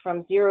kids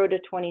from 0 to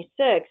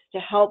 26 to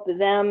help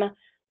them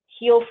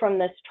heal from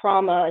this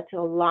trauma. It's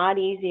a lot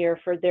easier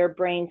for their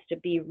brains to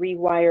be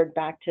rewired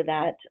back to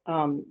that,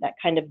 that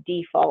kind of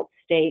default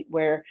state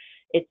where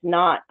it's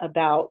not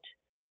about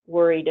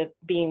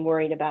being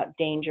worried about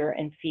danger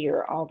and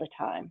fear all the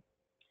time.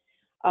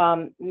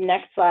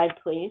 Next slide,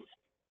 please.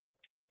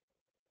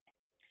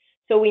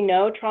 So we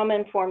know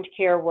trauma-informed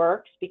care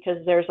works because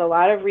there's a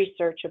lot of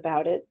research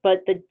about it,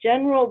 but the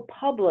general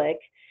public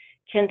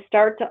can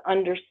start to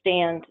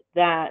understand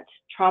that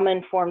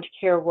trauma-informed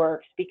care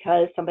works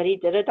because somebody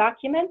did a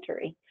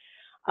documentary.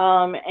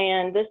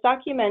 And this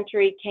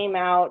documentary came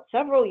out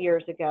several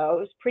years ago. It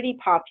was pretty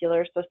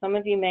popular, so some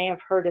of you may have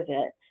heard of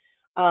it.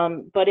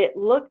 But it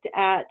looked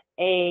at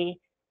a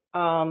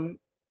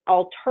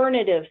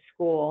alternative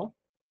school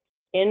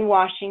in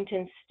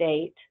Washington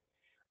State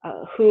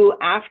who,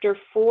 after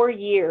 4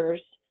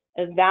 years,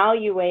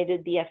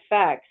 evaluated the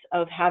effects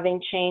of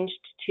having changed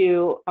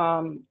to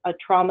a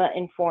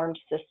trauma-informed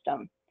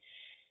system.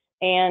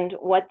 And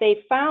what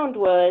they found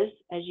was,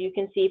 as you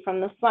can see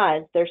from the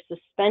slides, their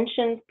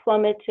suspensions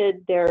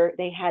plummeted,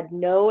 they had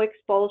no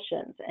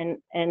expulsions.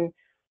 And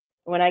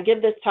when I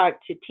give this talk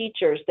to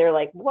teachers, they're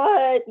like,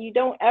 what? You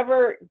don't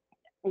ever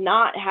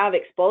not have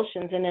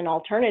expulsions in an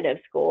alternative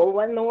school?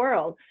 What in the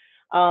world?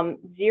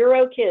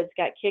 0 kids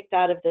got kicked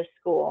out of this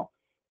school.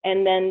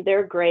 And then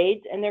their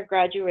grades and their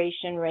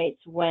graduation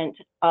rates went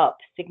up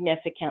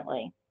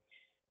significantly.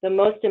 The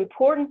most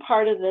important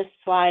part of this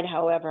slide,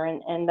 however,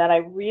 and that I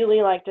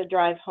really like to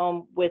drive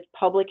home with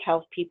public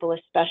health people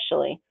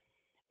especially,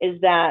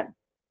 is that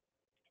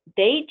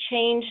they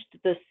changed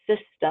the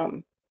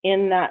system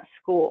in that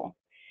school.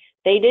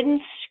 They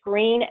didn't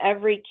screen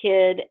every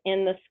kid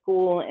in the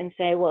school and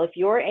say, well, if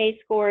your A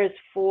score is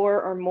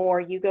 4 or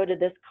more, you go to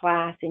this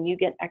class and you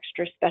get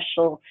extra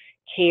special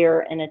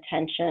care and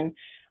attention.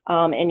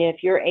 And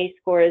if your A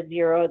score is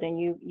 0, then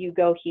you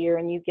go here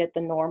and you get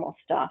the normal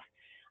stuff.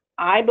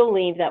 I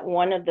believe that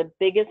one of the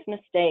biggest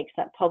mistakes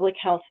that public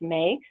health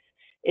makes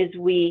is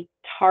we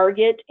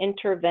target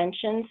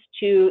interventions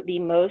to the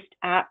most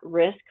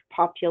at-risk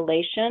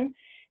population,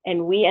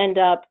 and we end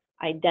up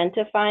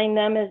identifying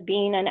them as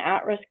being an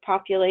at-risk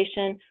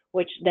population,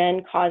 which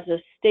then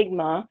causes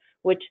stigma,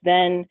 which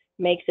then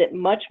makes it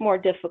much more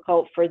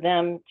difficult for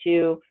them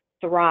to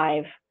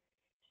thrive.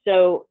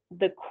 So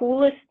the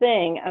coolest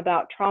thing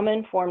about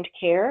trauma-informed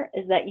care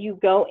is that you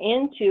go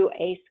into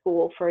a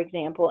school, for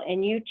example,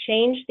 and you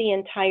change the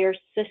entire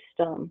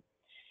system,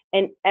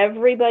 and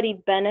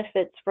everybody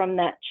benefits from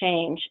that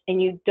change,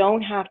 and you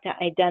don't have to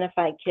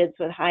identify kids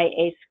with high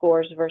A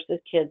scores versus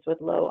kids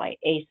with low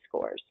A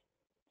scores.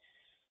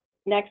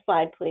 Next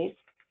slide, please.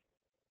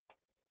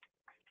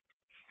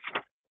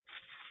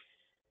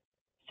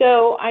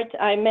 So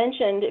I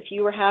mentioned if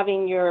you were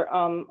having your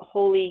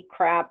holy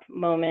crap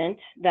moment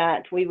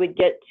that we would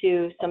get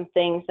to some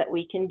things that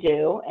we can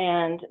do.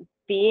 And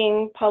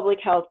being public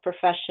health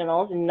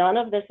professionals, none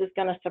of this is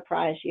going to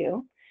surprise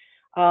you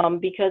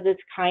because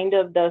it's kind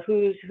of the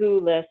who's who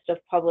list of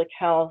public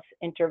health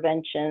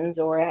interventions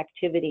or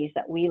activities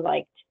that we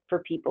like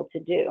for people to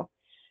do.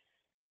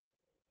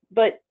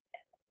 But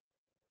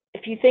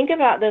if you think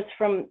about this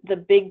from the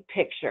big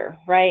picture,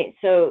 right?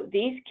 So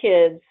these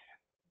kids'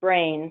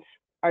 brains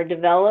are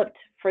developed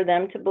for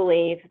them to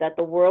believe that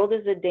the world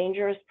is a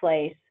dangerous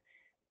place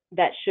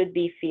that should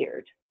be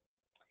feared.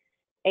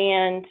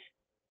 And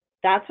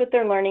that's what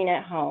they're learning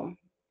at home.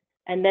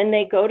 And then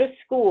they go to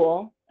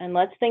school, and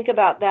let's think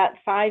about that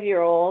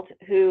 5-year-old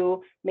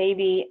who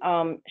maybe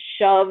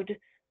shoved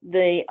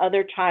the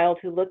other child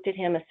who looked at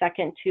him a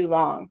second too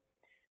long.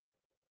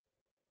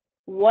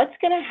 What's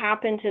going to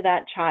happen to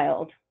that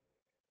child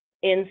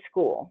in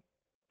school?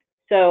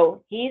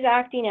 So he's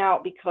acting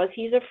out because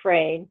he's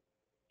afraid.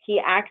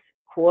 He acts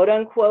quote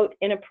unquote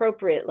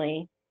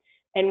inappropriately.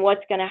 And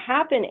what's going to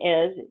happen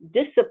is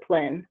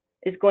discipline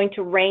is going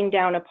to rain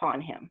down upon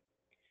him.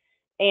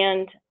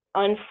 And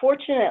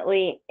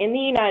unfortunately, in the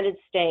United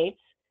States,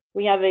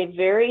 we have a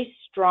very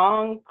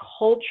strong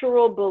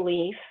cultural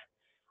belief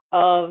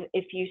of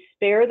if you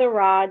spare the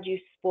rod, you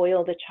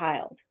spoil the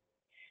child.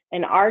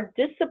 And our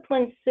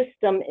discipline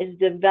system is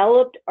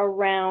developed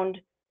around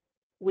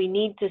we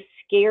need to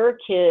scare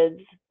kids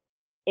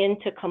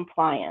into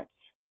compliance.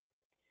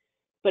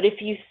 But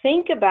if you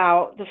think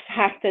about the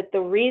fact that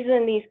the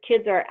reason these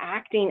kids are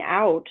acting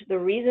out, the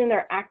reason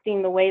they're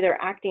acting the way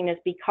they're acting is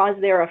because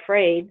they're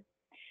afraid,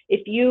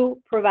 if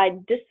you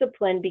provide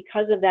discipline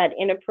because of that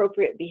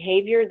inappropriate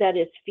behavior that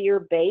is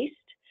fear-based,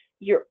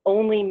 you're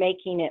only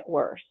making it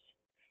worse.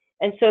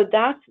 And so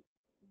that's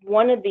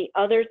one of the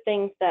other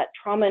things that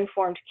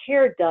trauma-informed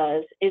care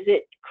does, is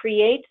it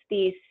creates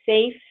these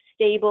safe,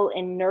 stable,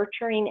 and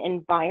nurturing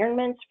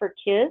environments for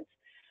kids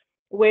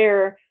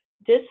where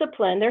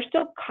discipline, there's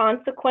still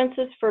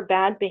consequences for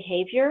bad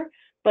behavior,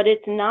 but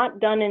it's not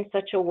done in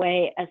such a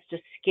way as to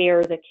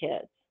scare the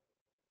kids.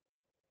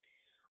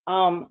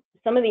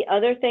 Some of the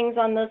other things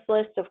on this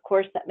list, of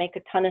course, that make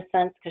a ton of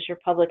sense because you're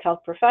public health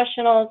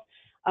professionals,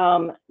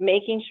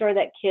 making sure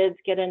that kids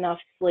get enough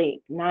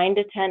sleep, 9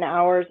 to 10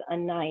 hours a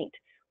night.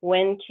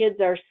 When kids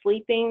are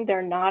sleeping,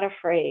 they're not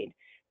afraid.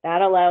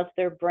 That allows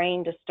their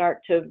brain to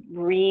start to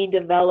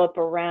redevelop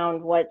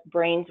around what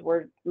brains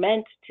were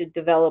meant to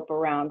develop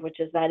around, which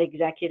is that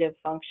executive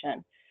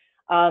function.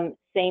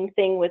 Same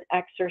thing with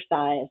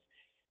exercise.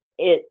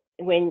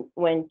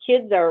 When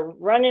kids are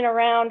running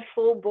around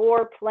full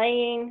bore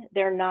playing,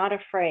 they're not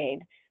afraid.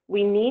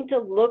 We need to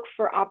look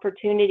for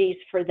opportunities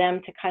for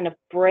them to kind of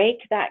break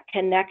that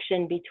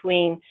connection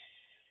between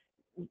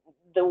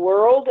the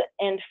world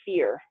and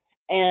fear.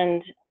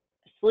 And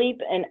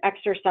sleep and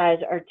exercise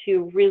are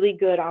two really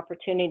good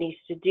opportunities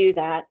to do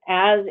that,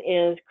 as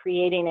is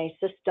creating a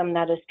system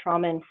that is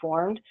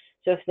trauma-informed.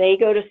 So if they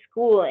go to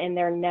school and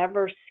they're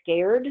never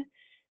scared,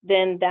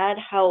 then that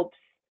helps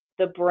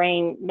the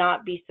brain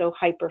not be so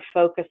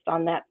hyper-focused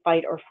on that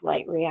fight or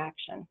flight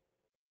reaction.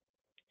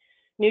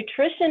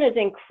 Nutrition is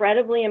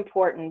incredibly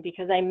important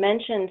because I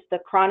mentioned the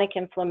chronic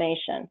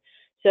inflammation.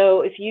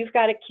 So if you've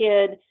got a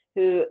kid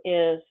who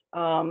is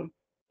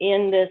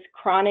in this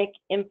chronic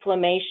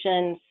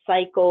inflammation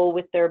cycle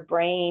with their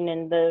brain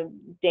and the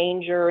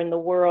danger in the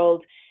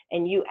world,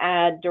 and you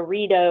add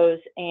Doritos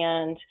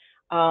and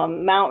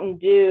Mountain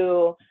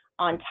Dew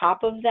on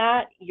top of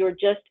that, you're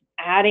just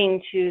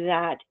adding to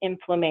that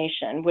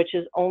inflammation, which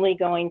is only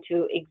going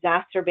to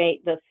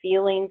exacerbate the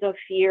feelings of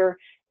fear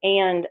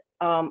and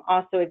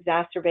also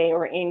exacerbate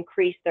or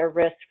increase their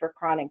risk for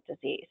chronic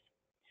disease.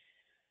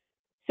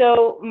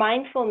 So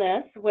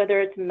mindfulness, whether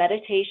it's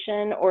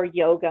meditation or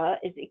yoga,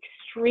 is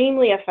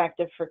extremely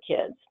effective for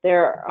kids.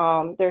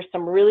 There's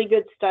some really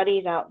good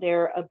studies out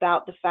there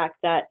about the fact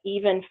that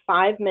even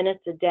 5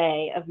 minutes a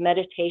day of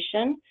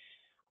meditation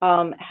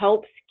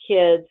helps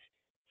kids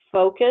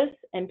focus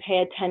and pay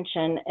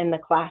attention in the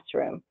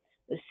classroom.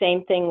 The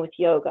same thing with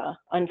yoga.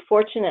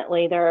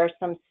 Unfortunately, there are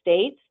some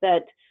states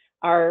that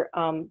are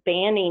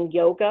banning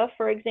yoga,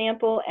 for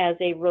example, as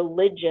a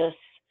religious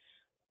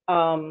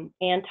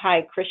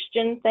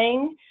anti-Christian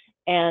thing,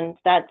 and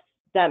that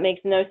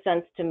makes no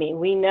sense to me.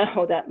 We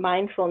know that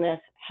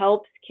mindfulness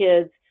helps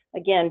kids,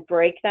 again,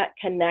 break that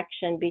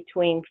connection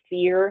between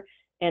fear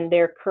and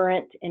their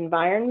current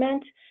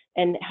environment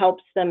and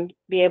helps them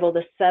be able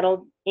to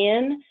settle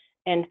in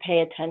and pay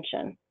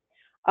attention.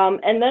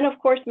 And then, of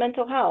course,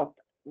 mental health.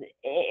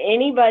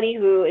 Anybody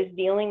who is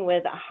dealing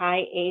with a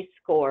high ACE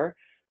score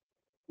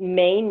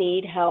may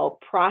need help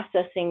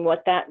processing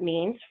what that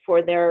means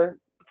for their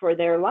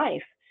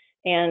life.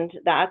 And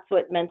that's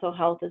what mental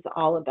health is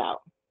all about.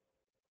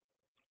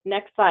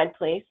 Next slide,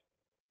 please.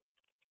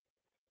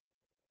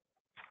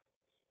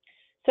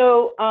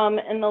 So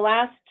in the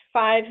last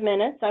 5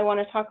 minutes, I want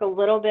to talk a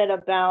little bit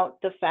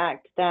about the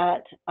fact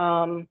that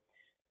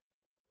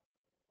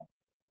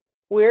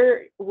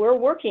we're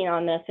working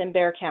on this in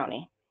Bexar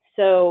County.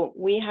 So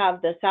we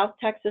have the South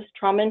Texas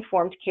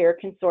Trauma-Informed Care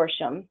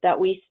Consortium that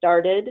we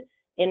started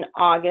in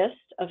August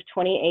of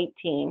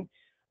 2018.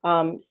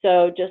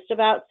 So just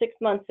about 6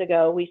 months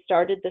ago, we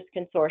started this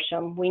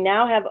consortium. We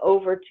now have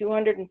over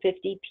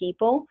 250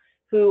 people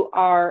who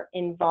are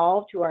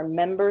involved, who are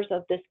members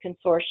of this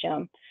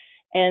consortium.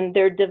 And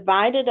they're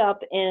divided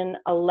up in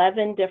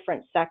 11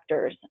 different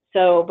sectors.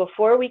 So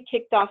before we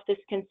kicked off this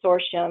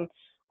consortium,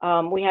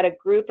 we had a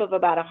group of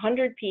about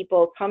 100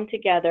 people come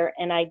together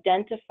and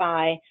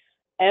identify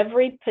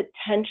every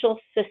potential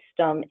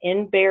system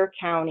in Bexar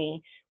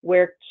County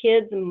where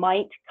kids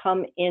might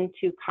come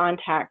into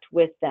contact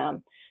with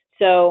them.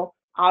 So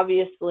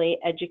obviously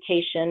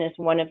education is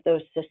one of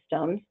those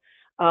systems,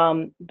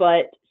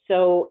 but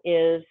so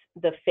is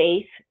the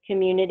faith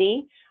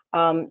community,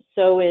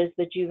 so is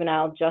the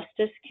juvenile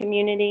justice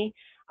community.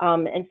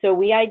 And so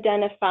we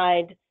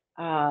identified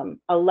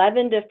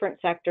 11 different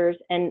sectors,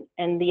 and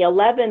the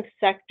 11th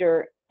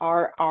sector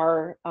are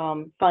our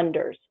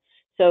funders.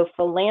 So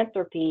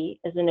philanthropy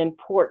is an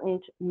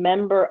important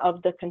member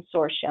of the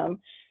consortium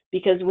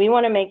because we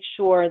want to make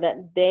sure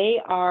that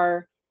they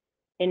are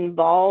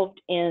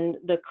involved in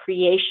the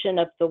creation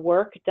of the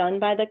work done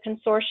by the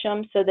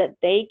consortium so that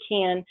they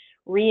can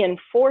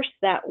reinforce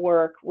that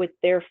work with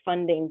their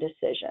funding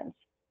decisions.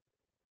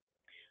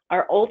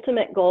 Our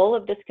ultimate goal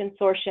of this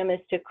consortium is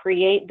to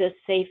create this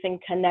safe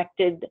and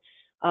connected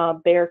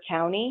Bexar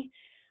County.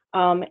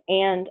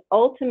 And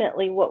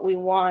ultimately what we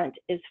want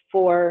is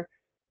for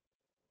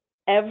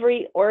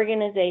every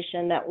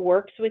organization that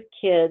works with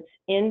kids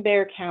in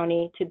Bexar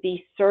County to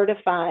be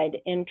certified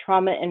in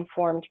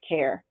trauma-informed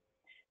care.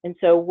 And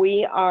so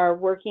we are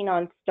working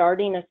on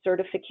starting a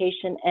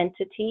certification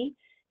entity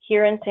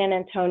here in San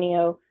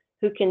Antonio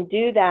who can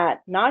do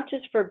that, not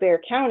just for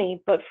Bexar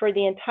County, but for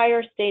the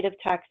entire state of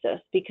Texas.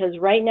 Because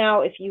right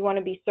now, if you want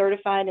to be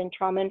certified in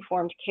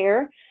trauma-informed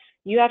care,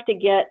 you have to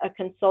get a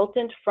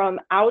consultant from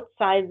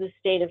outside the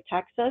state of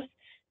Texas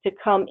to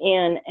come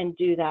in and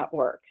do that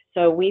work.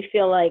 So we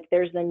feel like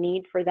there's a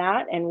need for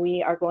that, and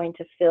we are going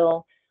to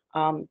fill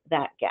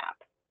that gap.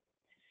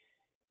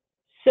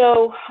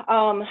 So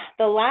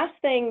the last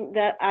thing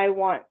that I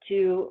want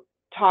to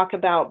talk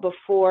about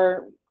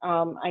before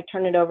I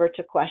turn it over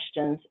to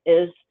questions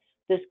is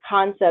this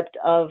concept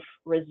of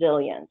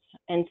resilience.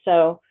 And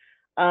so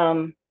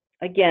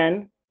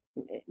again,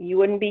 you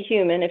wouldn't be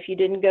human if you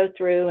didn't go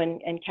through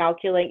and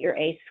calculate your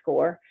ACE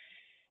score.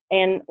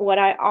 And what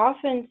I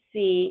often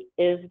see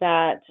is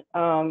that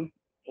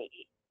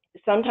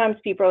sometimes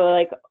people are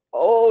like,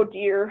 oh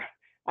dear,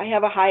 I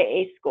have a high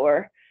ACE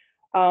score.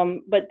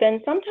 But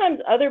then sometimes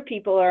other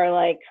people are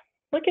like,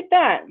 look at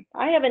that,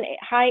 I have a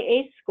high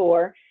ACE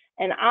score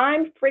and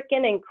I'm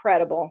freaking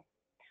incredible.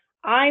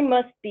 I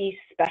must be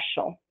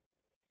special.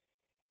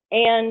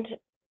 And,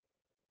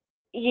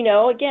 you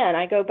know, again,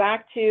 I go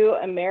back to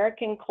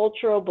American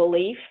cultural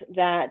belief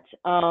that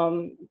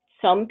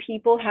some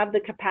people have the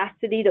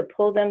capacity to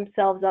pull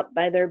themselves up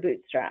by their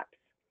bootstraps.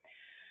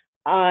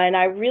 And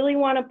I really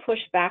want to push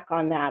back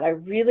on that. I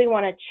really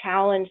want to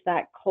challenge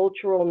that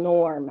cultural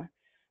norm,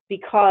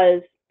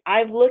 because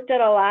I've looked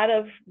at a lot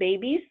of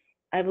babies.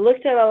 I've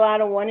looked at a lot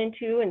of 1 and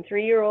 2 and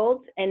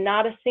 3-year-olds, and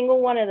not a single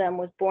one of them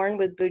was born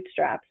with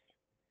bootstraps.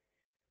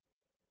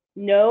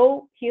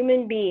 No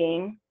human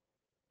being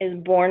is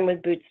born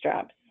with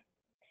bootstraps.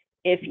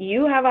 If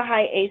you have a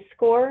high ACE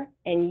score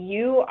and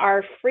you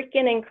are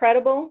freaking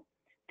incredible,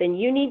 then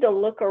you need to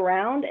look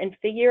around and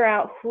figure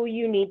out who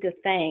you need to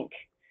thank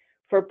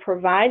for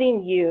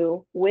providing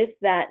you with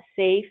that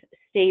safe,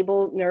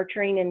 stable,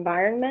 nurturing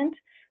environment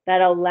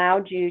that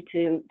allowed you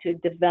to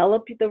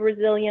develop the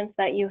resilience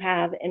that you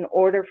have in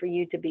order for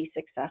you to be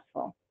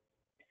successful.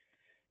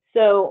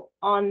 So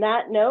on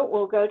that note,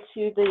 we'll go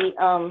to the,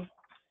 I'm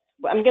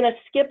going to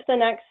skip the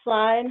next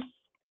slide.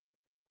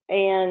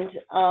 And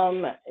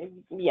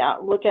yeah,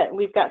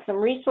 we've got some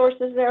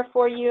resources there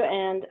for you,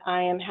 and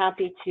I am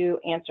happy to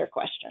answer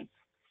questions.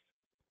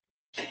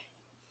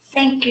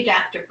 Thank you,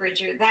 Dr.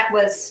 Bridger. That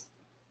was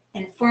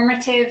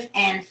informative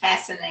and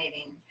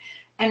fascinating.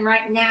 And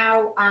right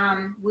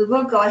now, we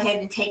will go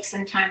ahead and take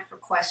some time for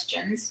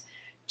questions.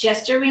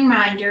 Just a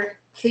reminder,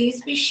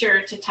 please be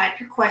sure to type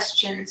your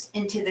questions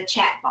into the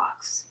chat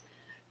box.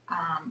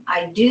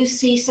 I do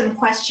see some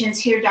questions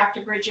here,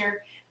 Dr.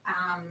 Bridger,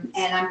 and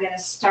I'm going to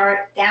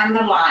start down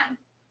the line.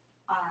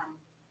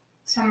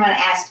 Someone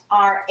asked,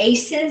 are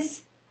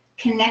ACEs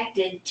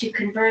connected to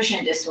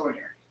conversion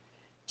disorder?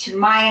 To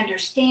my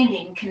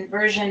understanding,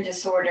 conversion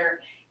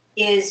disorder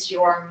is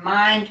your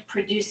mind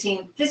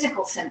producing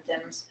physical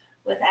symptoms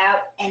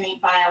without any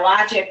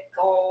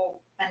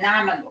biological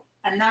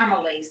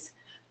anomalies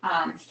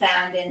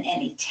found in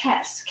any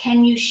tests.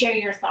 Can you share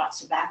your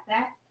thoughts about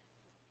that?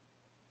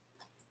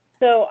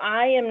 So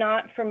I am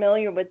not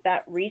familiar with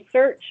that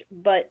research,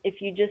 but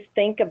if you just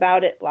think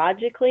about it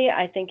logically,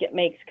 I think it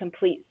makes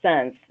complete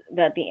sense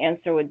that the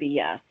answer would be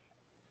yes.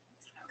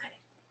 Okay,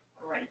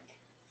 great.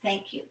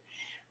 Thank you.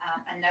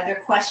 Another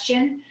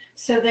question.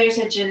 So there's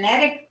a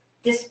genetic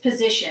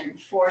disposition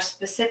for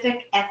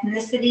specific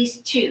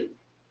ethnicities too,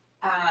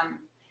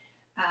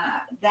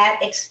 that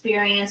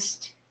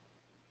experienced,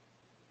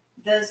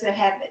 those that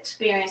have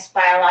experienced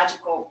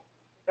biological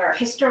or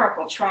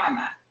historical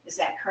trauma. Is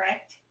that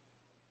correct?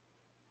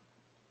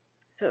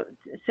 So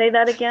say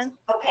that again.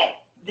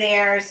 Okay,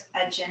 there's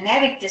a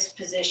genetic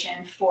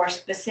disposition for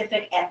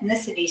specific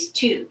ethnicities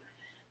too,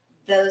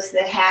 those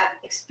that have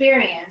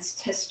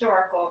experienced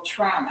historical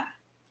trauma.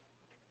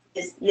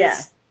 Is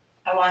this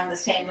along the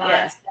same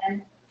lines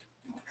then?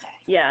 Okay.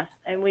 Yes,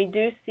 and we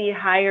do see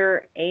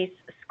higher ACE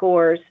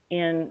scores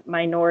in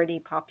minority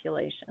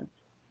populations.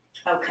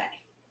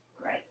 Okay,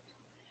 great.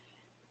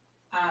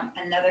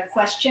 Another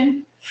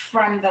question.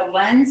 From the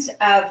lens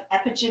of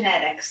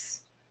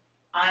epigenetics,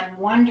 I'm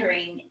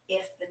wondering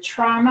if the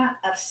trauma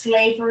of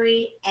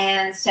slavery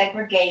and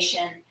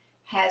segregation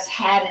has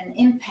had an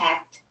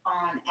impact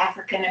on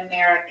African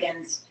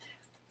Americans,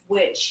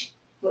 which,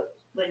 wait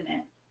a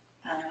minute,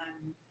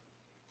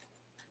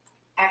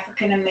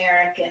 African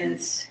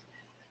Americans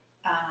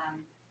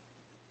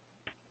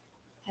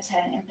has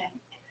had an impact,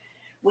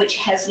 which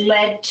has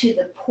led to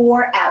the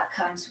poor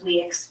outcomes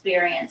we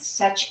experience,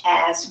 such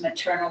as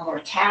maternal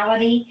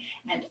mortality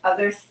and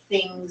other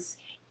things,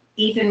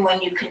 even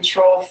when you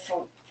control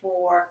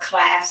for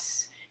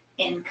class,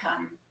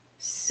 income,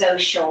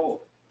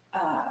 social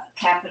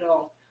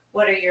capital.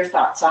 What are your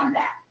thoughts on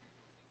that?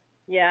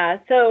 Yeah,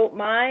 so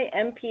my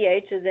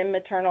MPH is in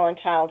maternal and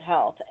child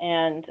health,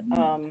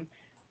 and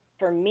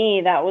for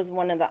me, that was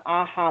one of the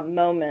aha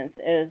moments.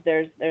 Is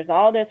there's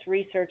all this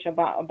research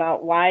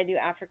about why do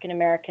African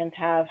Americans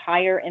have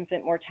higher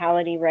infant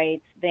mortality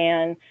rates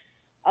than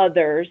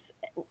others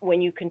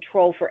when you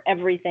control for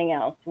everything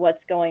else,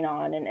 what's going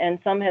on, and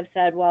some have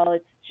said, well,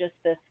 it's just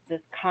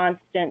this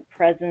constant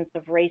presence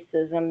of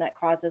racism that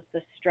causes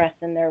the stress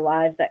in their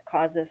lives that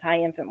causes high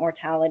infant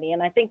mortality,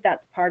 and I think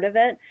that's part of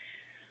it.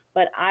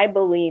 But I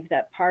believe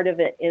that part of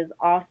it is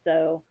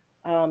also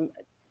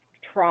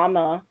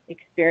trauma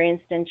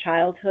experienced in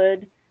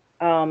childhood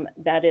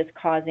that is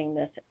causing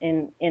this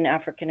in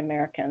African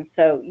Americans.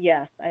 So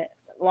yes,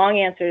 long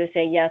answer to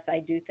say yes, I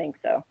do think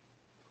so.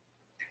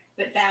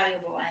 But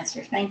valuable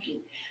answer, thank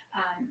you.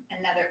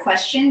 Another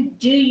question,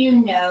 do you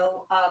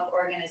know of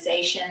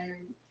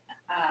organization,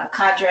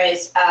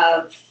 cadres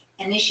of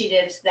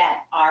initiatives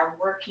that are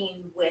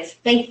working with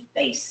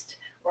faith-based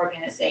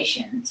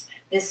organizations?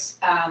 This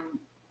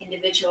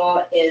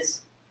individual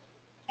is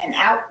an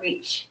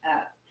outreach,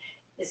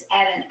 is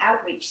at an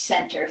outreach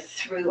center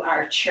through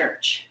our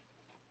church.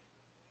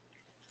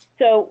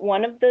 So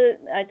one of the,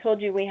 I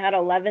told you we had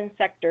 11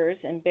 sectors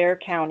in Bexar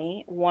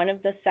County. One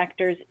of the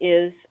sectors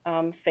is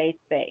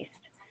faith-based.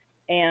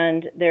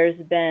 And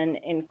there's been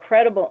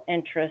incredible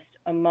interest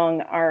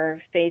among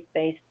our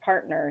faith-based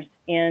partners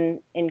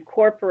in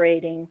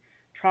incorporating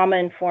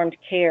trauma-informed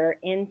care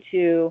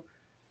into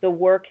the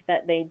work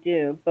that they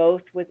do,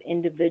 both with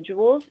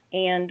individuals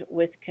and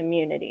with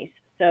communities.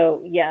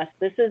 So yes,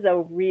 this is a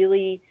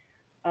really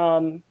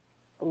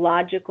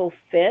logical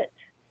fit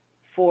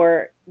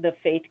for the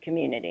faith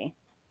community.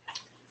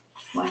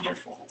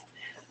 Wonderful.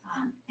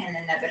 And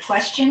another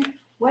question,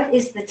 what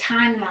is the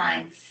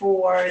timeline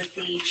for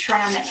the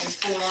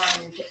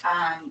trauma-informed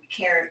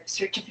care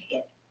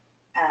certificate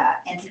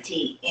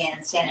entity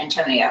in San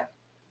Antonio?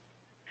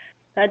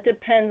 That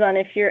depends on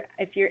if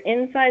you're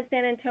inside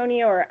San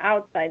Antonio or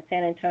outside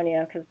San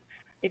Antonio, because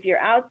if you're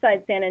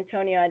outside San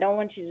Antonio, I don't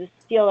want you to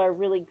steal our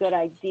really good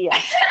idea.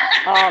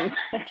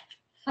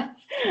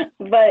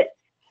 But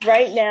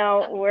right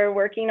now, we're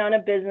working on a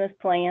business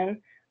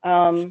plan.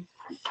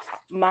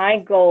 My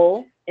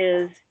goal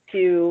is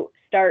to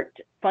start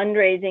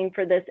fundraising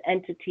for this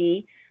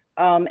entity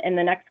in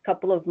the next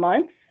couple of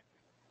months.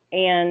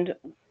 And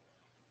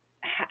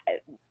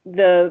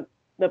the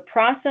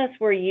process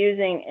we're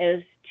using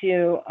is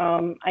to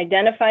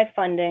identify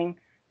funding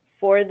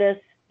for this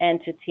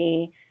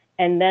entity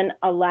and then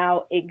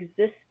allow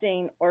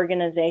existing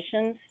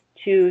organizations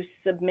to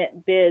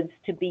submit bids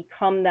to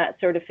become that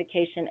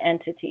certification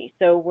entity.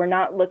 So we're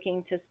not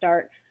looking to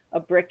start a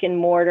brick and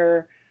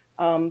mortar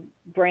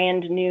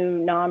brand new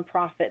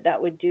nonprofit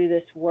that would do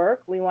this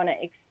work. We want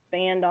to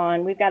expand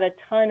on, we've got a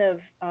ton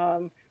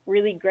of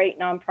really great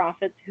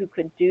nonprofits who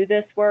could do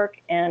this work,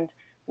 and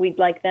we'd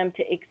like them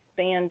to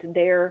expand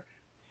their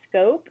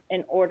scope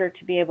in order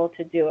to be able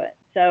to do it.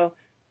 So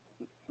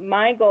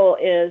my goal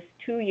is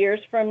 2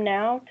 years from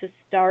now to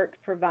start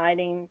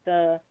providing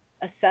the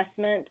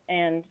assessment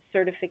and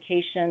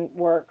certification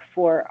work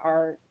for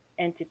our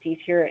entities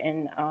here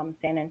in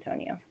San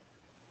Antonio.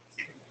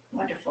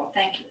 Wonderful,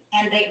 thank you.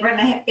 And they're going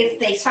to, if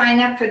they sign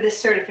up for this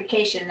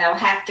certification, they'll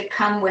have to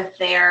come with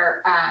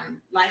their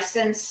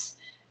license,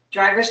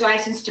 driver's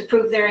license, to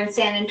prove they're in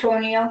San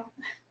Antonio.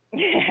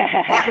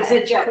 That was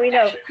a joke. We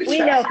know who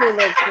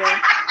lives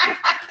here.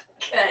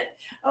 Good.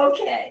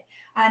 Okay.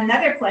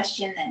 Another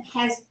question then.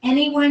 Has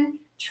anyone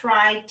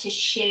tried to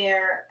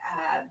share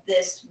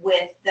this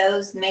with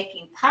those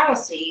making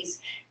policies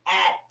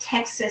at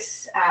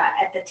Texas,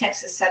 at the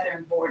Texas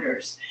southern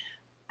borders?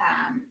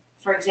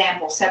 For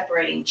example,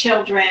 separating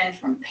children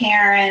from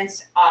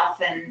parents,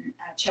 often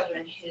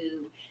children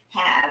who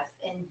have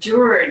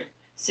endured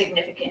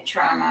significant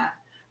trauma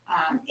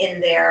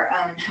in their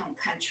own home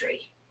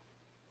country.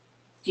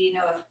 Do you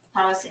know of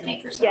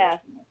policymakers?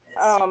 Yes,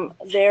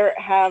 there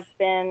have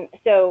been.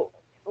 So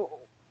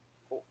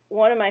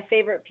one of my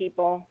favorite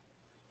people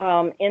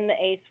in the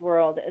ACE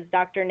world is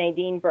Dr.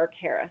 Nadine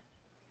Burke-Harris,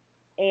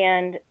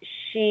 and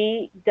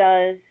she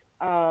does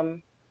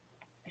an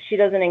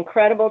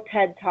incredible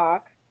TED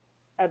Talk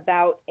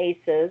about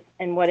ACEs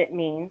and what it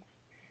means.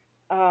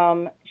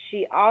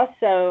 She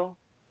also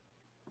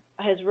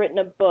has written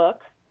a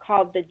book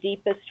called The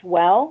Deepest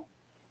Well,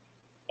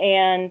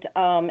 and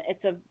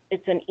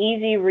it's an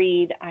easy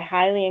read. I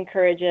highly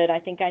encourage it. I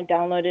think I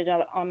downloaded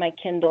it on my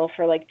Kindle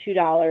for like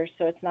 $2,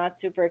 so it's not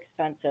super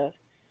expensive.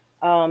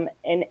 And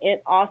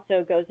it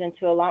also goes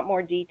into a lot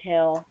more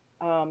detail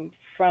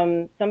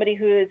from somebody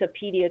who is a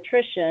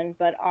pediatrician,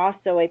 but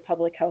also a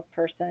public health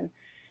person,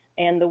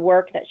 and the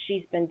work that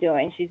she's been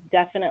doing. She's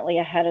definitely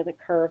ahead of the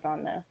curve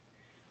on this.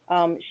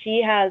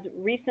 She has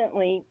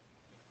recently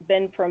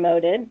been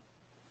promoted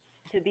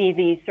to be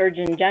the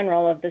Surgeon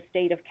General of the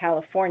state of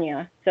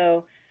California.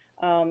 So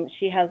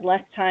she has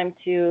less time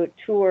to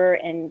tour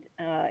and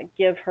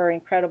give her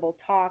incredible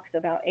talks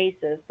about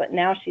ACEs, but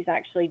now she's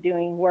actually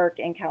doing work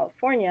in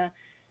California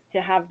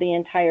to have the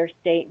entire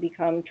state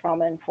become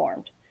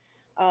trauma-informed.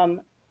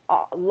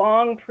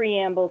 Long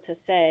preamble to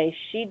say,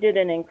 she did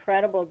an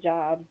incredible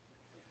job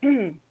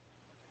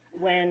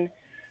when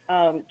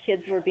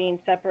kids were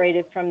being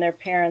separated from their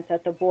parents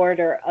at the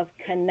border of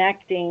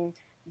connecting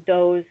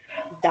those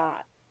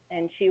dots.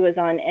 And she was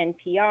on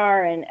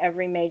NPR and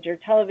every major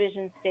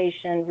television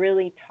station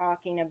really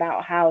talking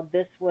about how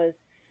this was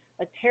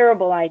a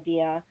terrible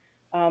idea,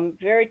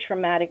 very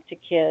traumatic to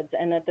kids,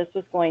 and that this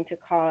was going to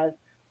cause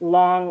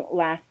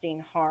long-lasting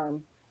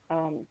harm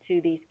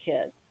to these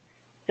kids.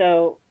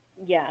 So,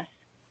 yes.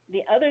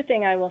 The other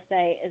thing I will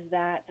say is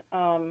that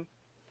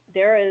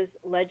there is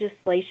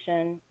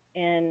legislation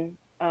in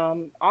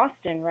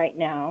Austin right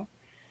now,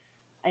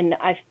 and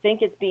I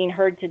think it's being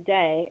heard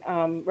today.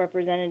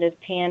 Representative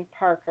Tan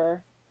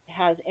Parker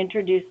has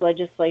introduced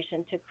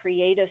legislation to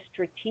create a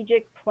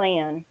strategic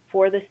plan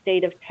for the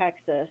state of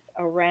Texas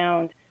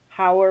around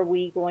how are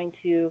we going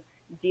to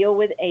deal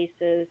with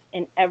ACEs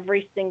in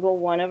every single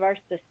one of our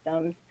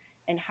systems,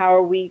 and how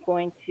are we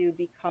going to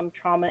become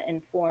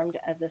trauma-informed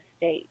as a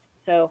state.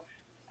 So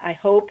I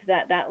hope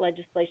that that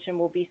legislation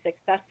will be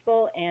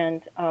successful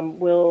and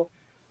will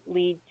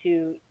lead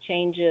to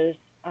changes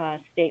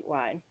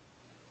statewide.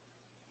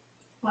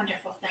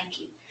 Wonderful, thank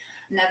you.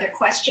 Another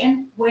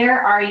question,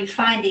 where are you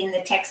finding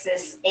the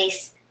Texas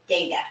ACE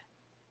data?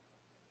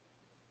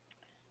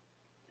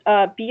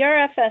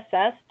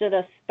 BRFSS did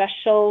a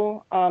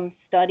special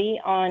study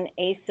on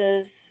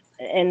ACEs,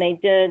 and they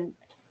did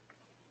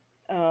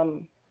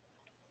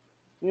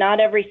not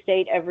every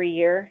state every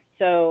year.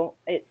 So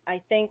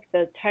I think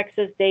the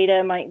Texas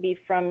data might be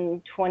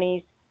from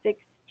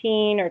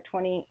 2016 or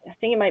I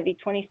think it might be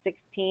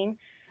 2016,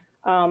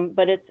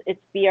 but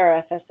it's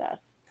BRFSS.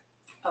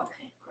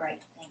 Okay,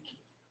 great, thank you.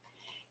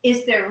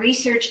 Is there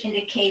research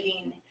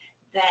indicating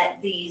that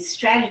these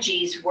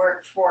strategies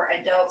work for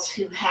adults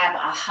who have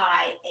a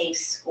high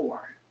ACE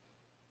score?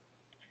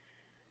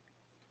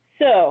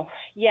 So,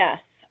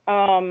 yes,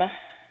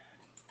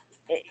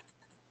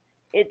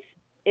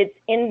 it's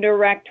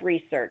indirect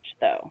research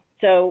though.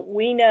 So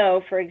we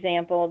know, for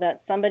example,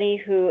 that somebody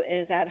who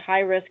is at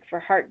high risk for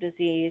heart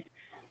disease,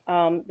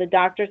 the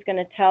doctor's going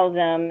to tell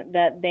them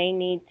that they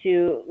need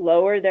to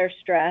lower their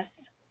stress,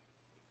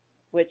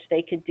 which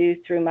they could do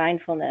through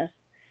mindfulness,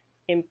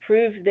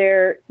 improve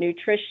their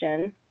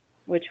nutrition,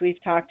 which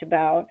we've talked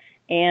about,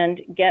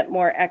 and get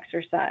more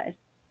exercise.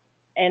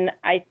 And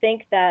I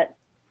think that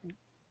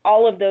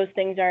all of those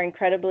things are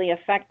incredibly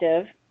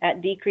effective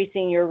at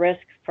decreasing your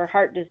risk for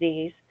heart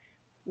disease.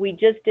 We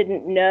just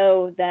didn't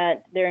know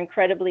that they're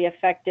incredibly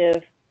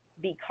effective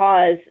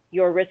because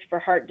your risk for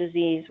heart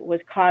disease was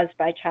caused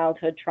by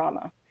childhood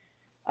trauma.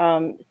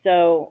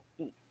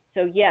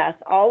 So yes,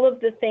 all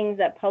of the things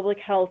that public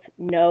health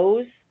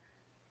knows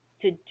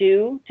to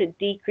do to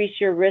decrease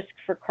your risk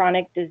for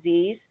chronic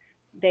disease,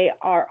 they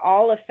are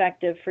all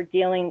effective for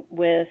dealing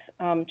with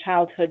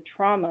childhood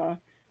trauma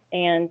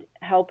and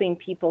helping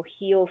people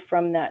heal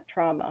from that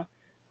trauma.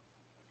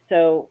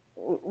 So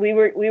we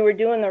were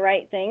doing the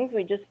right things,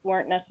 we just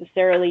weren't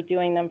necessarily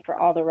doing them for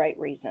all the right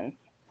reasons.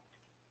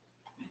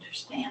 I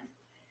understand.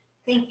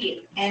 Thank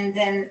you. And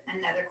then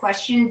another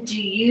question, do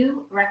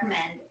you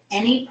recommend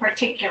any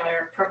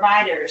particular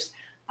providers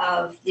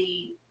of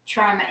the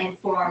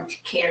trauma-informed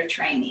care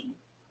training?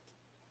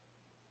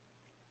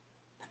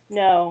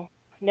 No,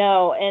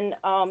 and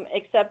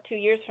except 2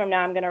 years from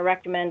now, I'm going to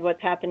recommend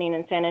what's happening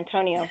in San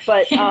Antonio.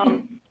 But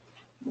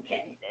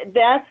Okay.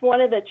 That's one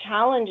of the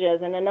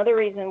challenges, and another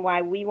reason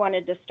why we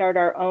wanted to start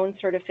our own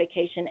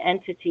certification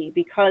entity,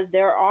 because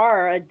there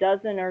are a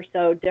dozen or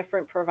so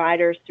different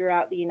providers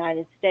throughout the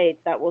United States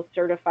that will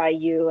certify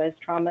you as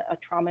a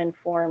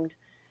trauma-informed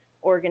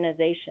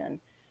organization.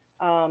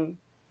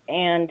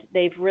 And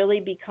they've really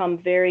become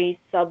very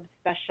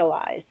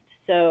subspecialized.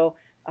 So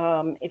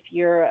if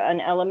you're an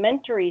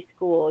elementary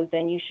school,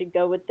 then you should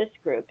go with this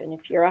group. And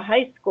if you're a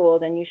high school,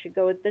 then you should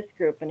go with this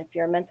group. And if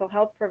you're a mental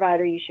health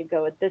provider, you should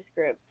go with this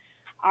group.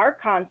 Our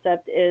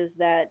concept is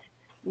that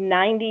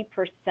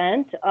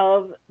 90%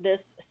 of this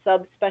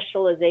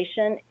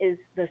subspecialization is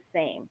the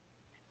same.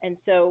 And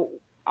so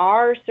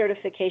our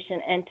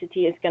certification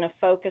entity is going to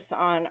focus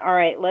on, all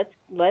right,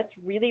 let's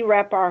really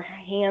wrap our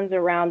hands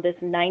around this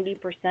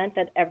 90%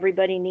 that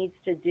everybody needs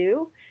to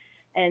do,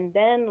 And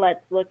then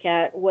let's look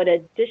at what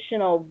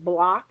additional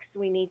blocks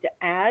we need to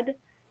add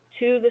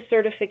to the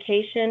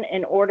certification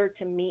in order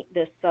to meet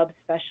this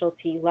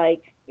subspecialty,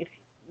 like if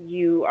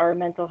you are a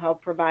mental health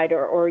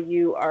provider or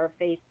you are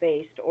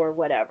faith-based or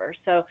whatever.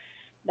 So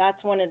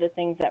that's one of the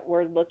things that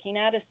we're looking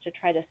at, is to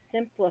try to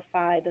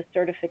simplify the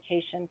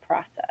certification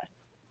process.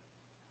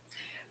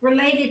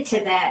 Related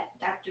to that,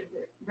 Dr.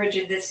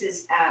 Bridger, this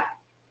is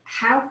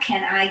how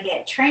can I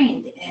get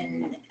trained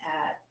in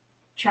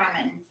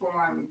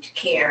trauma-informed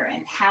care,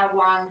 and how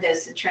long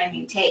does the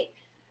training take?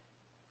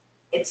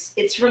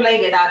 It's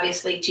related,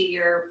 obviously, to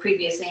your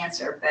previous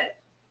answer, but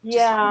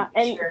yeah,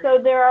 and sure. So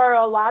there are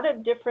a lot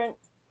of different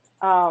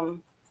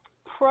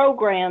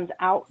programs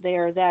out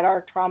there that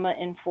are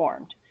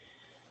trauma-informed.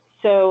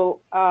 So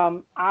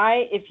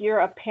if you're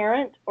a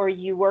parent or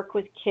you work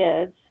with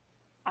kids,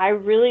 I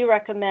really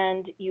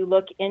recommend you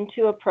look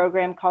into a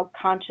program called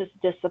Conscious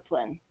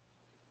Discipline.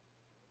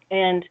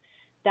 And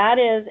that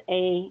is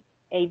a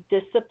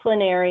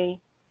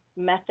disciplinary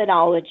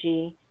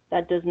methodology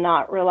that does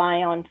not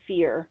rely on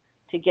fear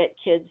to get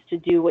kids to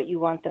do what you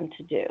want them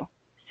to do.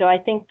 So I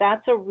think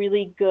that's a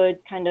really good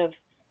kind of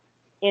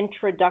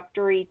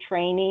introductory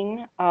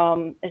training,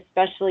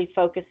 especially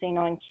focusing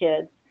on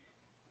kids.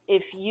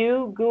 If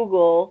you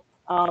Google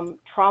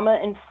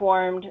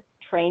trauma-informed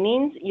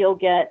trainings, you'll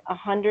get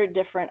 100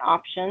 different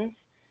options.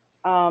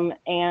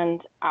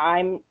 And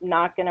I'm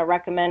not going to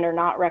recommend or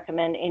not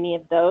recommend any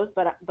of those,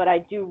 but I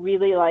do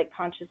really like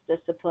Conscious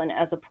Discipline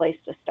as a place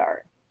to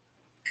start.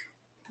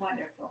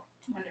 Wonderful,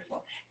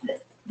 wonderful.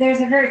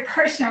 There's a very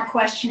personal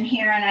question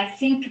here, and I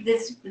think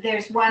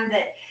there's one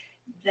that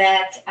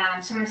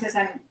someone says,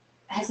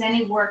 has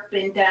any work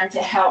been done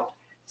to help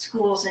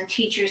schools and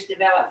teachers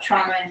develop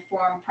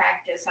trauma-informed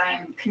practice? I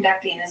am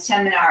conducting a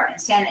seminar in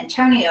San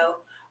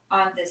Antonio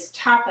on this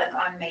topic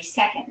on May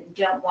 2nd and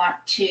don't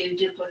want to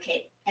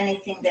duplicate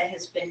anything that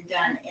has been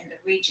done in the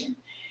region.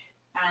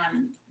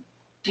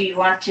 Do you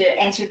want to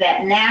answer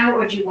that now,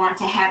 or do you want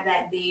to have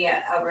that be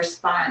a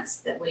response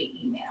that we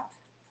email?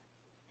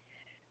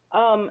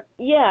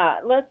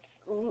 Yeah,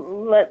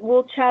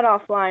 we'll chat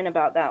offline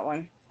about that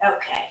one.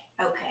 Okay.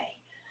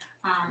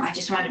 I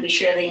just wanted to be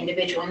sure the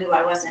individual knew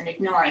I wasn't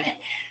ignoring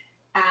it.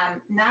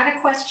 Not a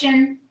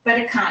question, but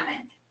a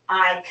comment.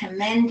 I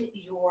commend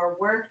your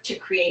work to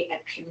create a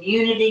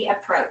community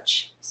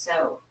approach.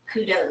 So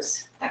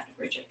kudos, Dr.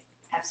 Bridger.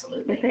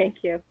 Absolutely.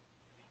 Thank you.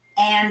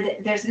 And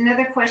there's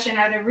another question.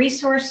 Are there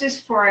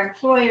resources for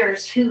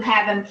employers who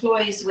have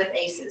employees with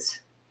ACEs?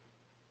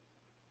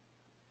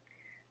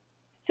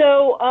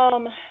 So,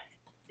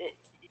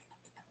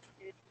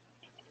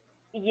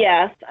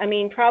 yes, I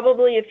mean,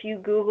 probably if you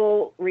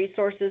Google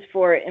resources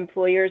for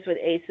employers with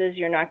ACEs,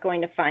 you're not going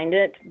to find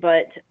it.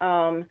 But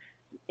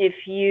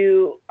if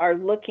you are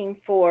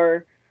looking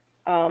for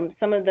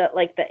some of the,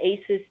 like the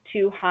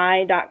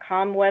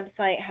aces2high.com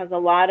website has a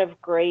lot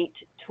of great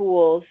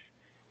tools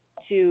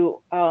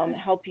to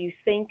help you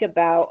think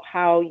about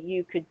how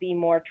you could be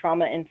more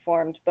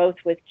trauma-informed, both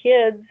with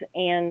kids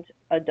and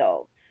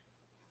adults.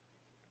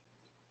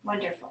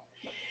 Wonderful.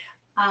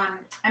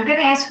 I'm going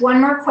to ask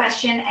one more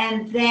question,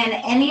 and then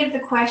any of the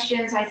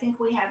questions, I think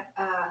we have,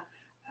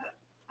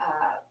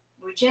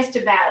 we're just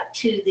about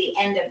to the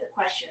end of the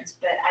questions,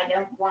 but I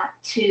don't want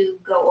to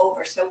go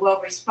over. So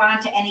we'll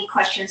respond to any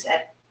questions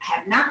that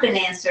have not been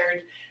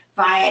answered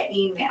via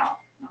email,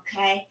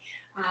 okay?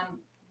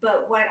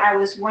 But what I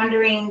was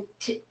wondering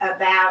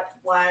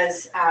about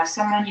was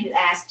someone who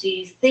asked, do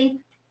you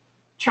think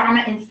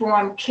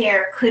trauma-informed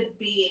care could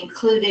be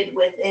included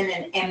within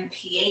an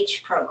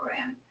MPH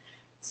program,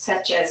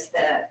 such as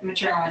the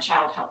maternal and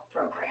child health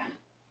program?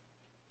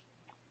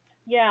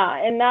 Yeah,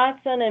 and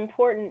that's an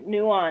important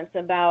nuance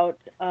about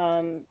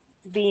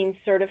being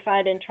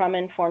certified in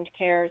trauma-informed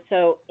care.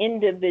 So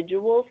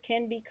individuals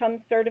can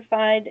become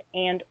certified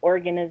and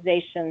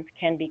organizations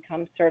can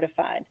become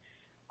certified.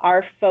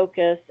 Our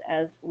focus,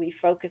 as we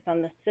focus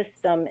on the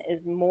system,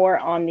 is more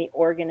on the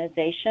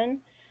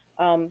organization.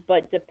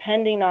 But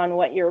depending on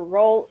what your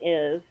role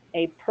is,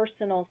 a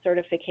personal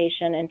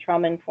certification in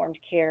trauma-informed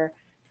care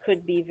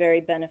could be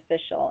very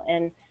beneficial.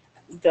 And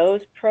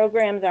those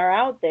programs are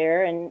out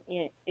there, and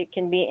it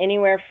can be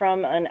anywhere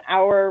from an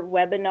hour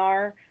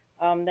webinar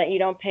that you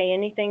don't pay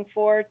anything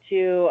for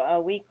to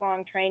a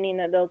week-long training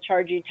that they'll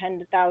charge you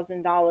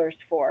 $10,000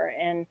 for.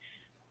 And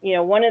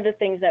one of the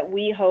things that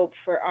we hope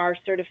for our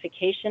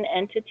certification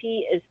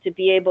entity is to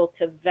be able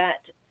to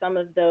vet some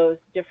of those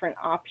different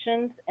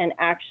options and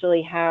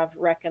actually have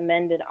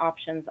recommended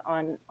options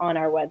on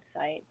our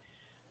website.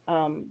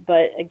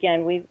 But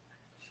again, we've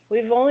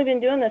only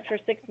been doing this for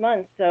 6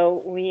 months,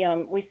 so we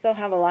still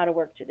have a lot of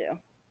work to do.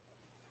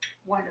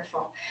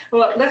 Wonderful.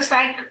 Well, it looks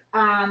like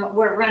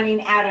we're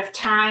running out of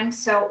time,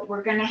 so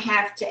we're going to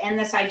have to end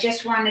this. I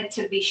just wanted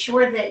to be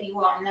sure that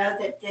you all know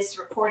that this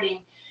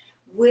recording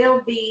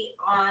will be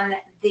on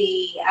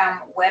the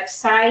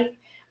website,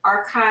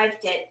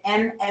 archived at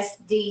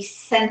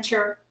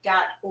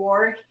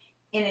msdcenter.org,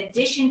 In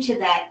addition to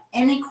that,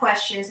 any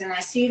questions, and I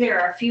see there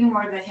are a few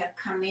more that have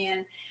come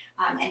in,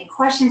 any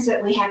questions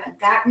that we haven't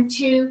gotten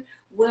to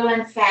will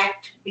in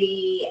fact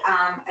be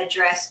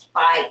addressed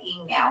by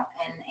email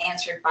and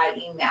answered by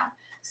email.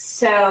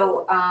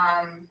 So,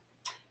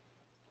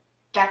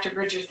 Dr.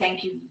 Bridger,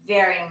 thank you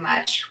very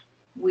much.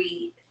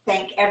 We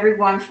thank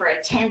everyone for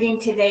attending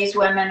today's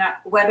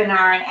webinar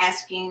and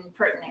asking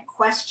pertinent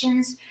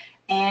questions,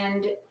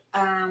 and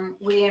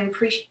we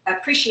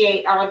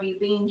appreciate all of you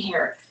being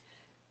here.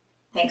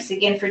 Thanks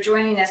again for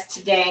joining us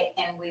today,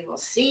 and we will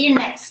see you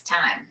next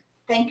time.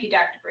 Thank you,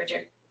 Dr.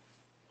 Bridger.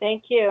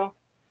 Thank you.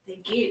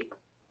 Thank you.